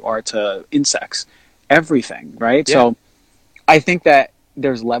tied you are to insects, everything, right? Yeah. So I think that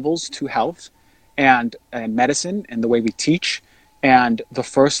there's levels to health and medicine and the way we teach. And the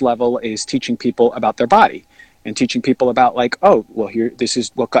first level is teaching people about their body and teaching people about, like, oh, well, this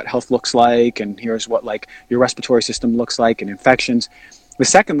is what gut health looks like, and here's what, like, your respiratory system looks like, and infections. The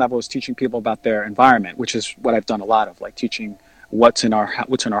second level is teaching people about their environment, which is what I've done a lot of, like teaching what's in our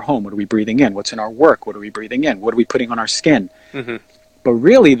home, what are we breathing in, what's in our work, what are we breathing in, what are we putting on our skin. But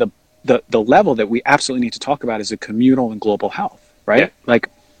really the level that we absolutely need to talk about is a communal and global health, right? Like,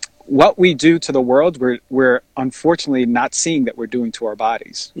 what we do to the world, we're unfortunately not seeing that we're doing to our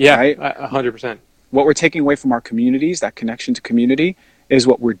bodies. Right? 100%. What we're taking away from our communities, that connection to community, is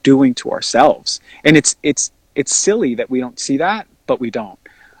what we're doing to ourselves. And it's silly that we don't see that, but we don't.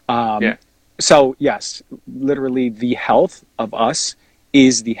 So yes, literally the health of us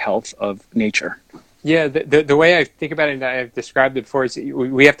is the health of nature. Yeah, the way I think about it, and I've described it before, is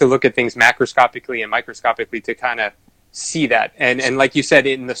we have to look at things macroscopically and microscopically to kind of see that. And like you said,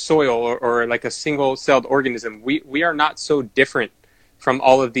 in the soil or like a single-celled organism, we are not so different from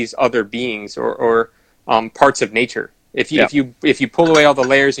all of these other beings or parts of nature. If you pull away all the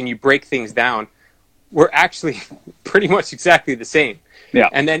layers and you break things down, we're actually pretty much exactly the same. Yeah.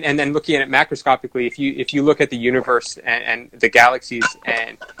 And then looking at it macroscopically, if you look at the universe and the galaxies,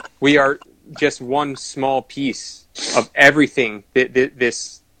 and we are just one small piece of everything,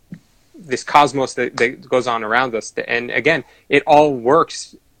 this cosmos that goes on around us. And again, it all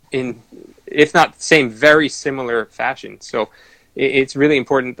works in, if not the same, very similar fashion. So it's really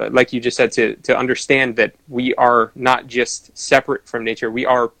important, like you just said, to understand that we are not just separate from nature. We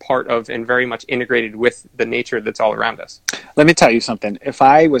are part of and very much integrated with the nature that's all around us. Let me tell you something. If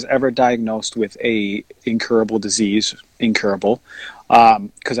I was ever diagnosed with a incurable disease, because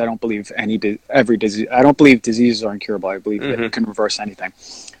I don't believe every disease. I don't believe diseases are incurable. I believe that it can reverse anything.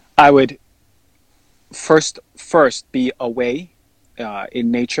 I would first be away in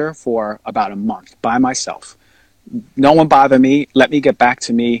nature for about a month by myself. No one bother me. Let me get back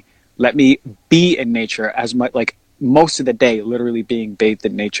to me. Let me be in nature as much, like most of the day, literally being bathed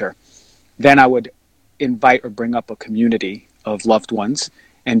in nature. Then I would invite or bring up a community of loved ones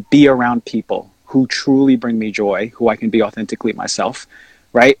and be around people who truly bring me joy, who I can be authentically myself,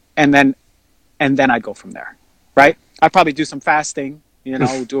 right? And then I'd go from there, right? I'd probably do some fasting,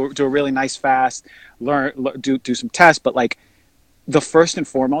 do a really nice fast, do some tests, but like the first and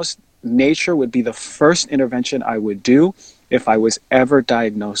foremost, nature would be the first intervention I would do if I was ever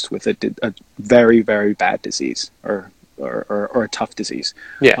diagnosed with a very, very bad disease or a tough disease.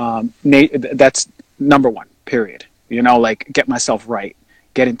 Yeah. That's number one, period. Like, get myself right,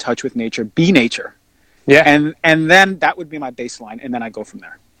 get in touch with nature, be nature. Yeah. And then that would be my baseline, and then I go from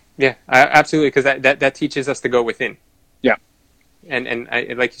there. Yeah, absolutely, because that teaches us to go within. Yeah. And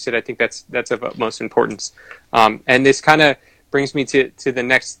I, like you said, I think that's of utmost importance. And this kind of brings me to the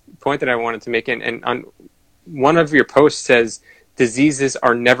next point that I wanted to make. And on one of your posts says, diseases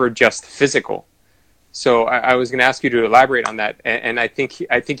are never just physical. So I was going to ask you to elaborate on that, and I think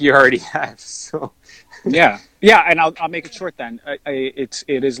you already have. So yeah, and I'll make it short then. It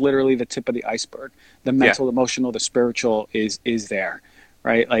is literally the tip of the iceberg. The mental, emotional, the spiritual is there,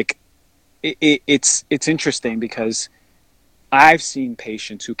 right? Like it's interesting because I've seen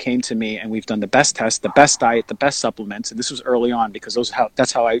patients who came to me and we've done the best tests, the best diet, the best supplements, and this was early on because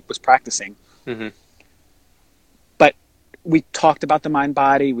that's how I was practicing. But we talked about the mind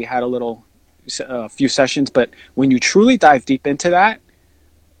body. We had a little a few sessions, but when you truly dive deep into that,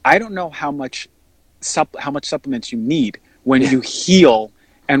 I don't know how much supplements you need when you heal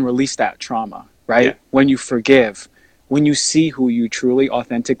and release that trauma, right? Yeah. When you forgive, when you see who you truly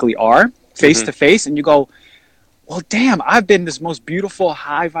authentically are face to face, and you go, well, damn, I've been this most beautiful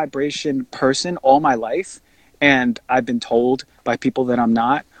high vibration person all my life, and I've been told by people that I'm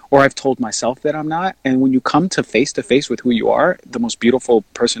not, or I've told myself that I'm not. And when you come to face with who you are, the most beautiful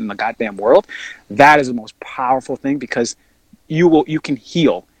person in the goddamn world, that is the most powerful thing, because you can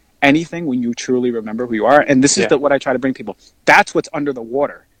heal anything when you truly remember who you are. And this is what I try to bring people. That's what's under the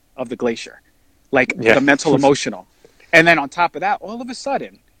water of the glacier, like the mental, emotional. And then on top of that, all of a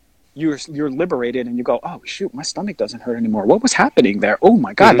sudden, you're liberated, and you go, oh shoot, my stomach doesn't hurt anymore. What was happening there? Oh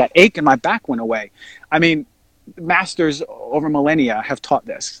my God, that ache in my back went away. I mean, masters over millennia have taught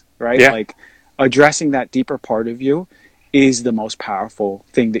this, right? Yeah. Like, addressing that deeper part of you is the most powerful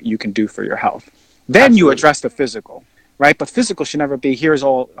thing that you can do for your health. Then you address the physical, right? But physical should never be, here's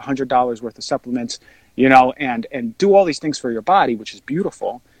all $100 worth of supplements, and do all these things for your body, which is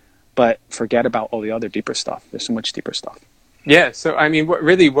beautiful, but forget about all the other deeper stuff. There's so much deeper stuff. Yeah. So, I mean, what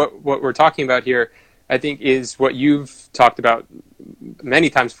we're talking about here, I think, is what you've talked about many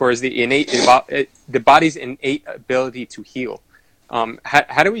times before, is the body's innate ability to heal.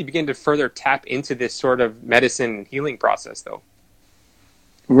 How do we begin to further tap into this sort of medicine and healing process, though?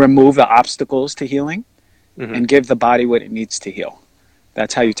 Remove the obstacles to healing and give the body what it needs to heal.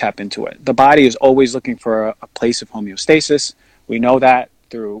 That's how you tap into it. The body is always looking for a place of homeostasis. We know that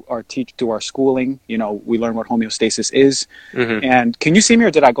through our schooling. We learn what homeostasis is. And can you see me,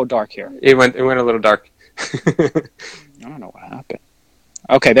 or did I go dark here? It went a little dark. I don't know what happened.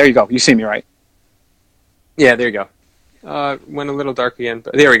 Okay, there you go. You see me, right? Yeah, there you go. Went a little dark again,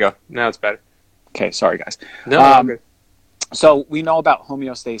 but there we go. Now it's better. Okay, sorry guys. No, good. So we know about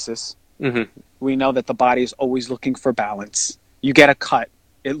homeostasis. We know that the body is always looking for balance. You get a cut,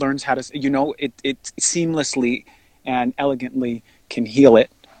 it learns how to, it seamlessly and elegantly can heal it,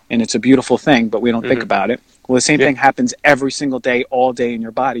 and it's a beautiful thing, but we don't think about it. Well, the same thing happens every single day, all day in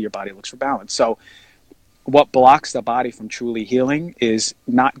your body. Your body looks for balance. So what blocks the body from truly healing is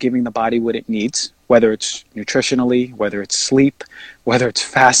not giving the body what it needs, whether it's nutritionally, whether it's sleep, whether it's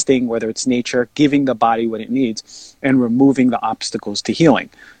fasting, whether it's nature, giving the body what it needs and removing the obstacles to healing.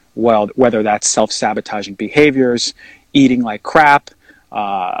 Well, whether that's self-sabotaging behaviors, eating like crap,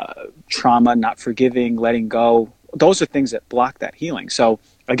 trauma, not forgiving, letting go. Those are things that block that healing. So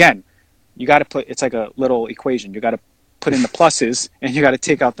again, you got to it's like a little equation. You got to put in the pluses and you got to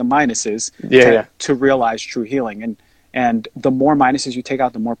take out the minuses to realize true healing. And the more minuses you take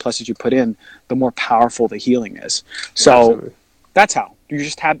out, the more pluses you put in, the more powerful the healing is. So that's how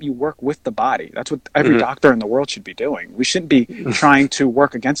you work with the body. That's what every doctor in the world should be doing. We shouldn't be trying to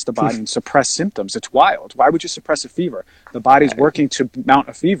work against the body and suppress symptoms. It's wild. Why would you suppress a fever? The body's working to mount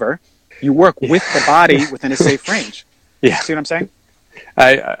a fever. You work with the body within a safe range. Yeah. See what I'm saying?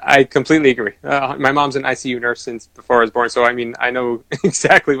 I completely agree. My mom's an ICU nurse since before I was born, so I mean, I know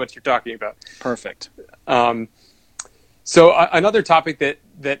exactly what you're talking about. Perfect. So another topic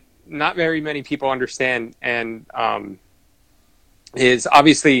that not very many people understand, and is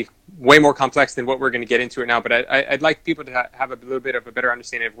obviously way more complex than what we're going to get into it now, but I'd like people to have a little bit of a better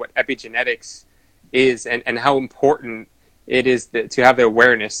understanding of what epigenetics is and how important it is to have the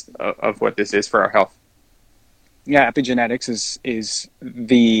awareness of what this is for our health. Yeah, epigenetics is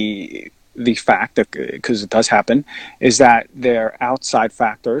the fact that, because it does happen, is that they're outside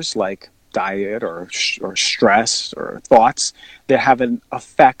factors like diet or stress or thoughts that have an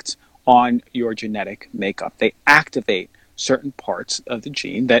effect on your genetic makeup. They activate certain parts of the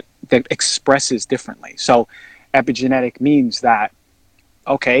gene that expresses differently. So epigenetic means that,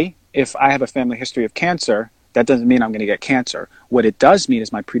 okay, if I have a family history of cancer, that doesn't mean I'm going to get cancer. What it does mean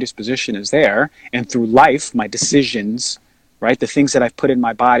is my predisposition is there, and through life, my decisions, right, the things that I've put in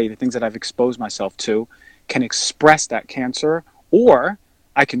my body, the things that I've exposed myself to, can express that cancer, or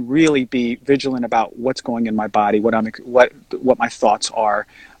I can really be vigilant about what's going in my body, what my thoughts are,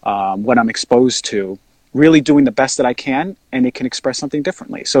 what I'm exposed to, really doing the best that I can, and it can express something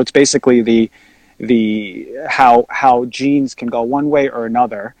differently. So it's basically how genes can go one way or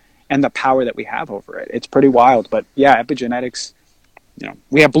another, and the power that we have over it. It's pretty wild. But yeah, epigenetics,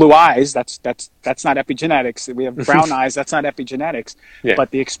 we have blue eyes, that's not epigenetics. We have brown eyes, that's not epigenetics. Yeah.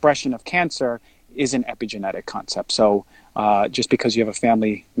 But the expression of cancer is an epigenetic concept. So just because you have a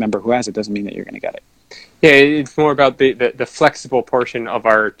family member who has it doesn't mean that you're going to get it. Yeah, it's more about the flexible portion of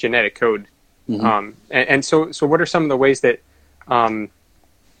our genetic code. And so what are some of the ways that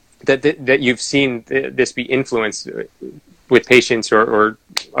that you've seen this be influenced with patients or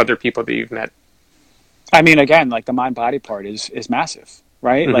other people that you've met? I mean, again, like the mind body part is massive,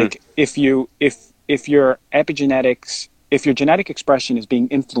 right? Mm-hmm. Like if your epigenetics, if your genetic expression is being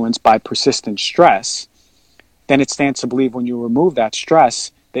influenced by persistent stress, then it stands to believe when you remove that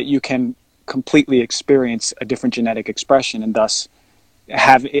stress that you can completely experience a different genetic expression and thus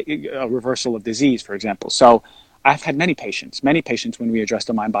have a reversal of disease, for example. So I've had many patients when we address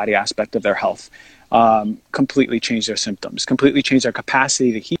the mind body aspect of their health, completely change their symptoms, completely change their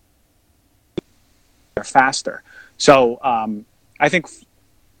capacity to heal faster. So I think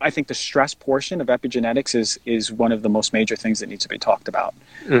the stress portion of epigenetics is one of the most major things that needs to be talked about.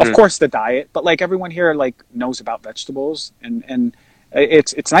 Mm-hmm. Of course, the diet, but like everyone here like knows about vegetables, and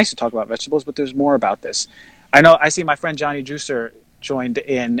it's nice to talk about vegetables, but there's more about this. I see my friend Johnny Juicer joined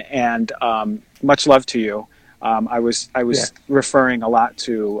in, and much love to you. I was referring a lot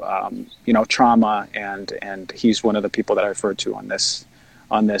to trauma, and he's one of the people that I referred to on this.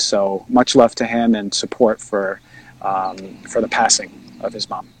 So much love to him and support for the passing of his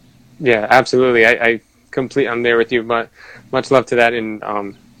mom. Yeah, absolutely. I'm there with you, but much love to that, and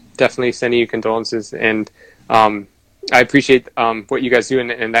definitely sending you condolences. And I appreciate what you guys do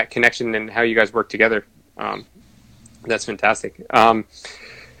and that connection and how you guys work together. That's fantastic.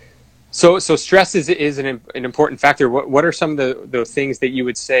 So stress is an important factor. What are some of the things that you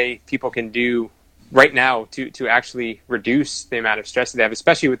would say people can do right now to actually reduce the amount of stress that they have,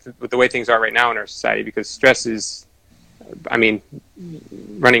 especially with the way things are right now in our society? Because stress is, I mean,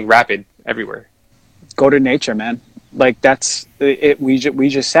 running rapid everywhere. Go to nature, man. Like that's it. We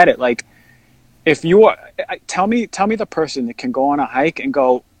just said it. Like if you are, tell me the person that can go on a hike and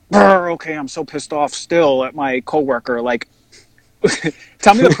go, okay, I'm so pissed off still at my coworker. Like,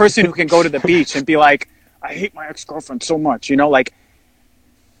 tell me the person who can go to the beach and be like, I hate my ex-girlfriend so much. Like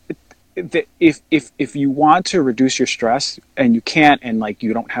if you want to reduce your stress and you can't, and like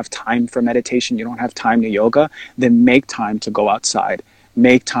you don't have time for meditation, you don't have time to yoga, then make time to go outside,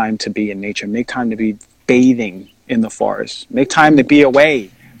 make time to be in nature, make time to be bathing in the forest, make time to be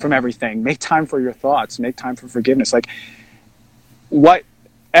away from everything, make time for your thoughts, make time for forgiveness. Like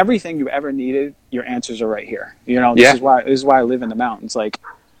everything you ever needed, your answers are right here. This is why I live in the mountains. Like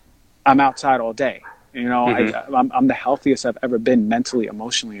I'm outside all day. Mm-hmm. I'm the healthiest I've ever been mentally,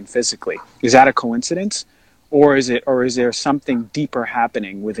 emotionally, and physically. Is that a coincidence? Or is there something deeper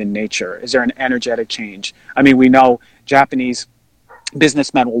happening within nature? Is there an energetic change? I mean, we know Japanese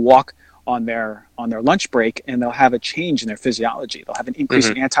businessmen will walk on their lunch break and they'll have a change in their physiology. They'll have an increase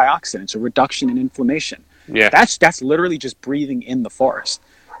in antioxidants, a reduction in inflammation. Yeah. That's literally just breathing in the forest.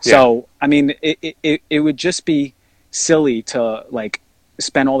 So, I mean, it would just be silly to like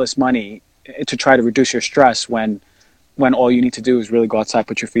spend all this money to try to reduce your stress when all you need to do is really go outside,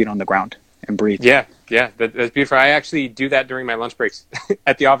 put your feet on the ground, and breathe. Yeah, that's beautiful. I actually do that during my lunch breaks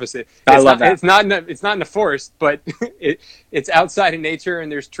at the office. I love that. It's not in the forest, but it's outside in nature,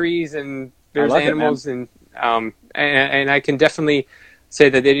 and there's trees and there's animals, and I can definitely say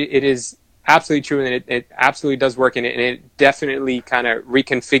that it is absolutely true, and it absolutely does work, and it definitely kind of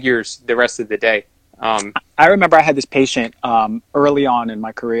reconfigures the rest of the day. I remember I had this patient early on in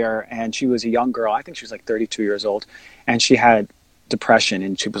my career, and she was a young girl. I think she was like 32 years old, and she had depression,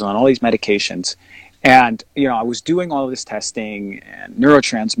 and she was on all these medications. And, I was doing all of this testing and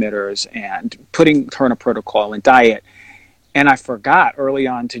neurotransmitters and putting her on a protocol and diet. And I forgot early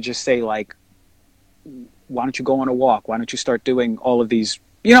on to just say, like, why don't you go on a walk? Why don't you start doing all of these?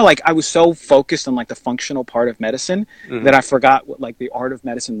 Like I was so focused on like the functional part of medicine that I forgot what like the art of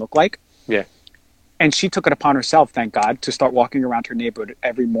medicine looked like. Yeah. And she took it upon herself, thank God, to start walking around her neighborhood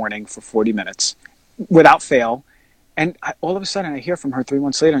every morning for 40 minutes without fail. And all of a sudden I hear from her 3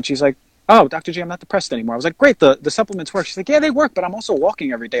 months later, and she's like, oh, Dr. G, I'm not depressed anymore. I was like, great, the supplements work. She's like, yeah, they work, but I'm also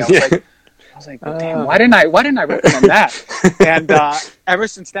walking every day. I was like, damn, why didn't I recommend that? And ever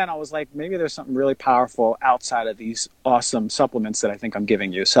since then, I was like, maybe there's something really powerful outside of these awesome supplements that I think I'm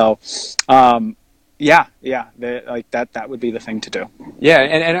giving you. So, that would be the thing to do. Yeah,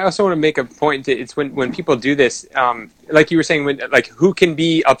 and I also want to make a point. It's when people do this, like you were saying, who can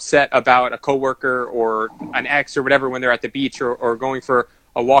be upset about a coworker or an ex or whatever when they're at the beach or going for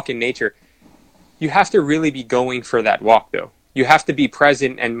a walk in nature. You have to really be going for that walk, though. You have to be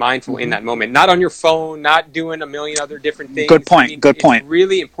present and mindful in that moment, not on your phone, not doing a million other different things. Good point. It's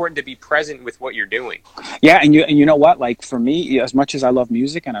really important to be present with what you're doing. Yeah, and you know what? Like for me, as much as I love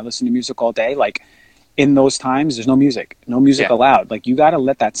music and I listen to music all day, like in those times, there's no music allowed. Like you got to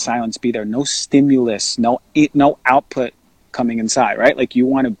let that silence be there. No stimulus, no output coming inside, right? Like you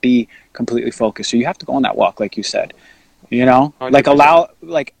want to be completely focused. So you have to go on that walk, like you said.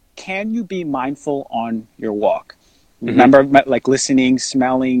 100%. Can you be mindful on your walk? Remember, like listening,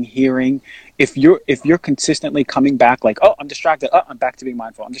 smelling, hearing. If you're consistently coming back, like, oh, I'm distracted, oh, I'm back to being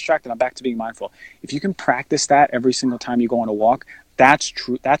mindful. I'm distracted, I'm back to being mindful. If you can practice that every single time you go on a walk, that's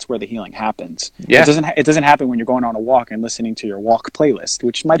true. That's where the healing happens. Yeah. It doesn't happen when you're going on a walk and listening to your walk playlist,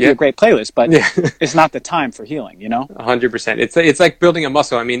 which might be Yeah. a great playlist, but Yeah. it's not the time for healing. 100%. It's like building a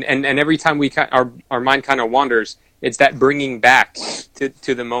muscle. I mean, and every time our mind kind of wanders, it's that bringing back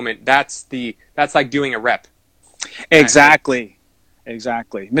to the moment. That's like doing a rep. Exactly.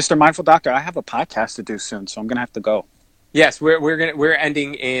 Mr. Mindful Doctor, I have a podcast to do soon, so I'm gonna have to go. Yes, we're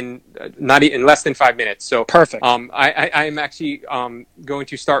ending in not in less than 5 minutes. So perfect. I'm actually going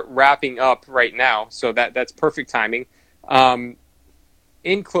to start wrapping up right now. So that's perfect timing.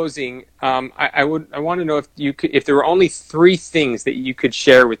 In closing, I want to know if there were only 3 things that you could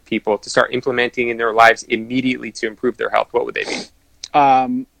share with people to start implementing in their lives immediately to improve their health. What would they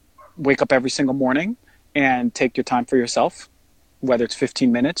be? Wake up every single morning and take your time for yourself, whether it's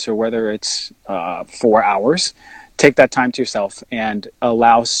 15 minutes or whether it's 4 hours. Take that time to yourself and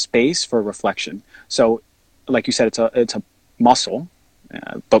allow space for reflection. So, like you said, it's a muscle,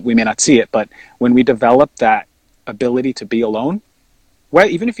 but we may not see it. But when we develop that ability to be alone, well,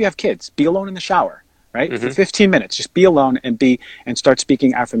 even if you have kids, be alone in the shower, right? For 15 minutes, just be alone and start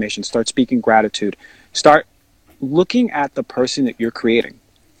speaking affirmations, start speaking gratitude, start looking at the person that you're creating,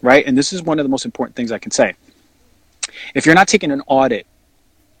 right? And this is one of the most important things I can say. If you're not taking an audit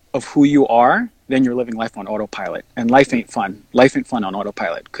of who you are, then you're living life on autopilot, and life ain't fun. Life ain't fun on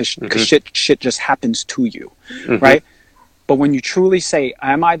autopilot because shit just happens to you, right? But when you truly say,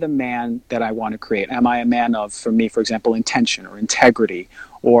 am I the man that I want to create? Am I a man of, for me, for example, intention or integrity,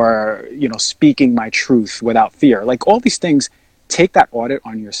 or speaking my truth without fear? Like all these things, take that audit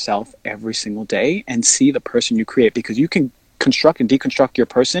on yourself every single day and see the person you create, because you can construct and deconstruct your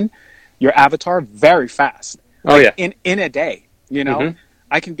person, your avatar, very fast. In a day,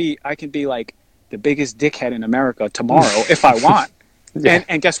 I can be like the biggest dickhead in America tomorrow if I want. Yeah.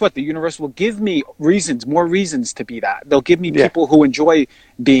 And guess what? The universe will give me more reasons to be that. They'll give me people who enjoy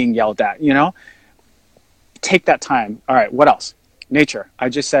being yelled at, Take that time. All right, what else? Nature. I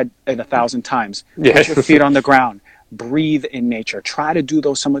just said it 1,000 times. Put your feet on the ground. Breathe in nature. Try to do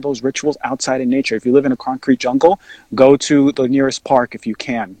some of those rituals outside in nature. If you live in a concrete jungle, go to the nearest park if you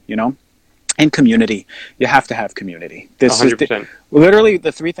can, And community. You have to have community. This 100%. Literally,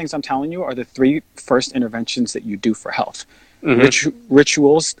 the 3 things I'm telling you are the 3 first interventions that you do for health.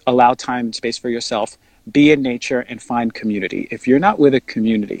 Rituals, allow time and space for yourself, be in nature, and find community. If you're not with a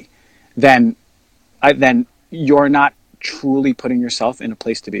community, then you're not truly putting yourself in a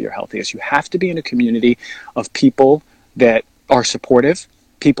place to be your healthiest. You have to be in a community of people that are supportive,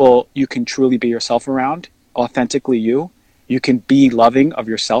 people you can truly be yourself around, authentically you. You can be loving of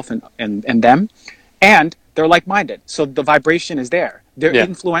yourself and them, and they're like-minded. So the vibration is there. They're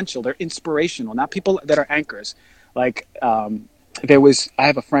influential. They're inspirational. Not people that are anchors. Like I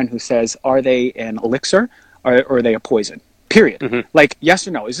have a friend who says, are they an elixir or are they a poison? Period. Like, yes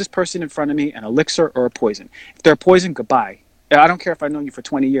or no. Is this person in front of me an elixir or a poison? If they're a poison, goodbye. I don't care if I've known you for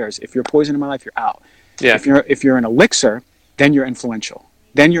 20 years. If you're a poison in my life, you're out. Yeah. If you're an elixir, then you're influential.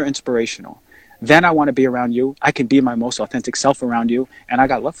 Then you're inspirational. Then I want to be around you. I can be my most authentic self around you, and I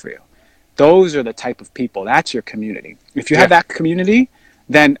got love for you. Those are the type of people. That's your community. If you have that community,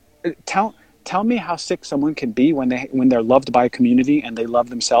 then tell me how sick someone can be when they're loved by a community and they love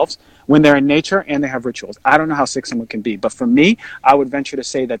themselves, when they're in nature and they have rituals. I don't know how sick someone can be, but for me, I would venture to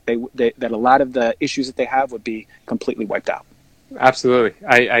say that that a lot of the issues that they have would be completely wiped out. Absolutely,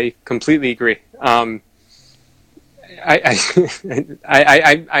 I completely agree. I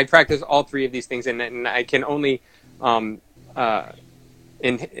practice all 3 of these things, and I can only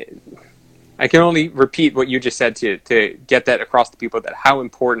I can only repeat what you just said to get that across to people, that how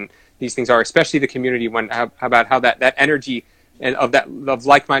important these things are, especially the community. About how that energy and of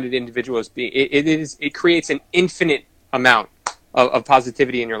like-minded individuals it creates an infinite amount of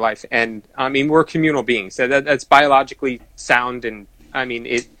positivity in your life. And I mean, we're communal beings, so that's biologically sound, and I mean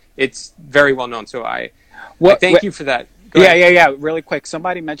it's very well known. So I thank you for that. Yeah. Really quick.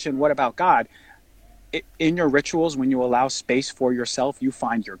 Somebody mentioned, what about God? In your rituals, when you allow space for yourself, you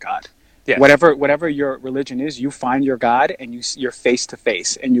find your God. Yes. Whatever your religion is, you find your God, and you're face to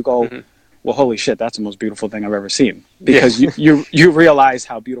face, and you go, well, holy shit, that's the most beautiful thing I've ever seen. Because you realize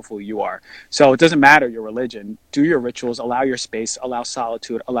how beautiful you are. So it doesn't matter your religion. Do your rituals, allow your space, allow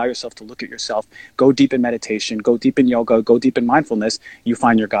solitude, allow yourself to look at yourself, go deep in meditation, go deep in yoga, go deep in mindfulness. You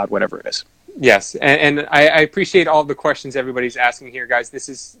find your God, whatever it is. Yes, and I appreciate all the questions everybody's asking here, guys. This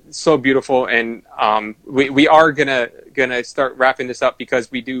is so beautiful, and we are gonna start wrapping this up,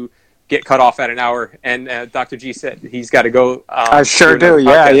 because we do get cut off at an hour, and Dr. G said he's got to go. I sure do.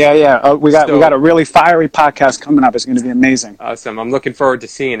 Yeah. We got a really fiery podcast coming up. It's going to be amazing. Awesome. I'm looking forward to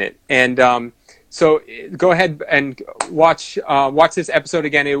seeing it. And so go ahead and watch this episode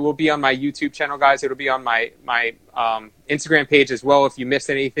again. It will be on my YouTube channel, guys. It'll be on my Instagram page as well. If you missed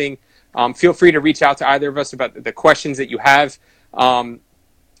anything, feel free to reach out to either of us about the questions that you have.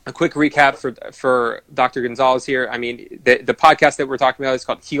 A quick recap for Dr. Gonzalez here. I mean, the podcast that we're talking about is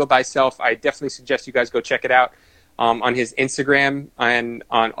called Heal Thyself. I definitely suggest you guys go check it out on his Instagram and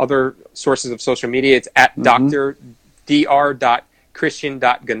on other sources of social media. It's at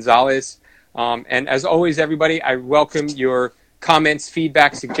dr.christian.gonzalez. And as always, everybody, I welcome your comments,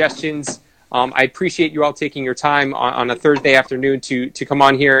 feedback, suggestions. I appreciate you all taking your time on a Thursday afternoon to come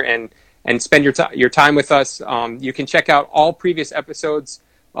on here and spend your time with us. You can check out all previous episodes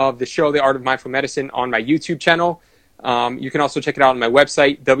of the show, The Art of Mindful Medicine, on my YouTube channel. You can also check it out on my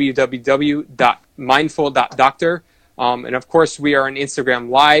website, www.mindful.doctor. And of course, we are on Instagram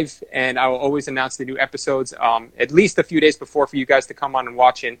Live, and I will always announce the new episodes at least a few days before for you guys to come on and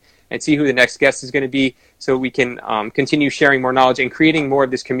watch and see who the next guest is going to be, so we can continue sharing more knowledge and creating more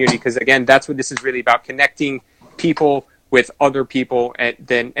of this community. Because again, that's what this is really about: connecting people with other people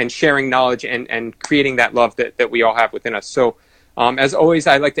and sharing knowledge and creating that love that we all have within us. So as always,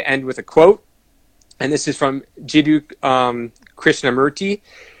 I like to end with a quote, and this is from Jiddu Krishnamurti,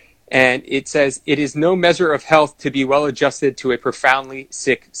 and it says, "It is no measure of health to be well adjusted to a profoundly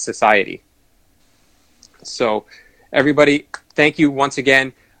sick society." So everybody, thank you once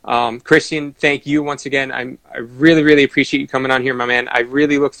again. Christian, thank you once again. I really, really appreciate you coming on here, my man. I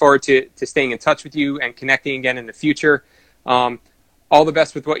really look forward to staying in touch with you and connecting again in the future. All the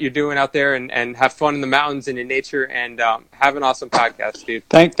best with what you're doing out there, and have fun in the mountains and in nature, and have an awesome podcast, dude.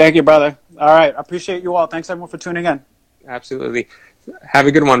 Thank you, brother. All right. I appreciate you all. Thanks, everyone, for tuning in. Absolutely. Have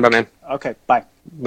a good one, my man. Okay. Bye.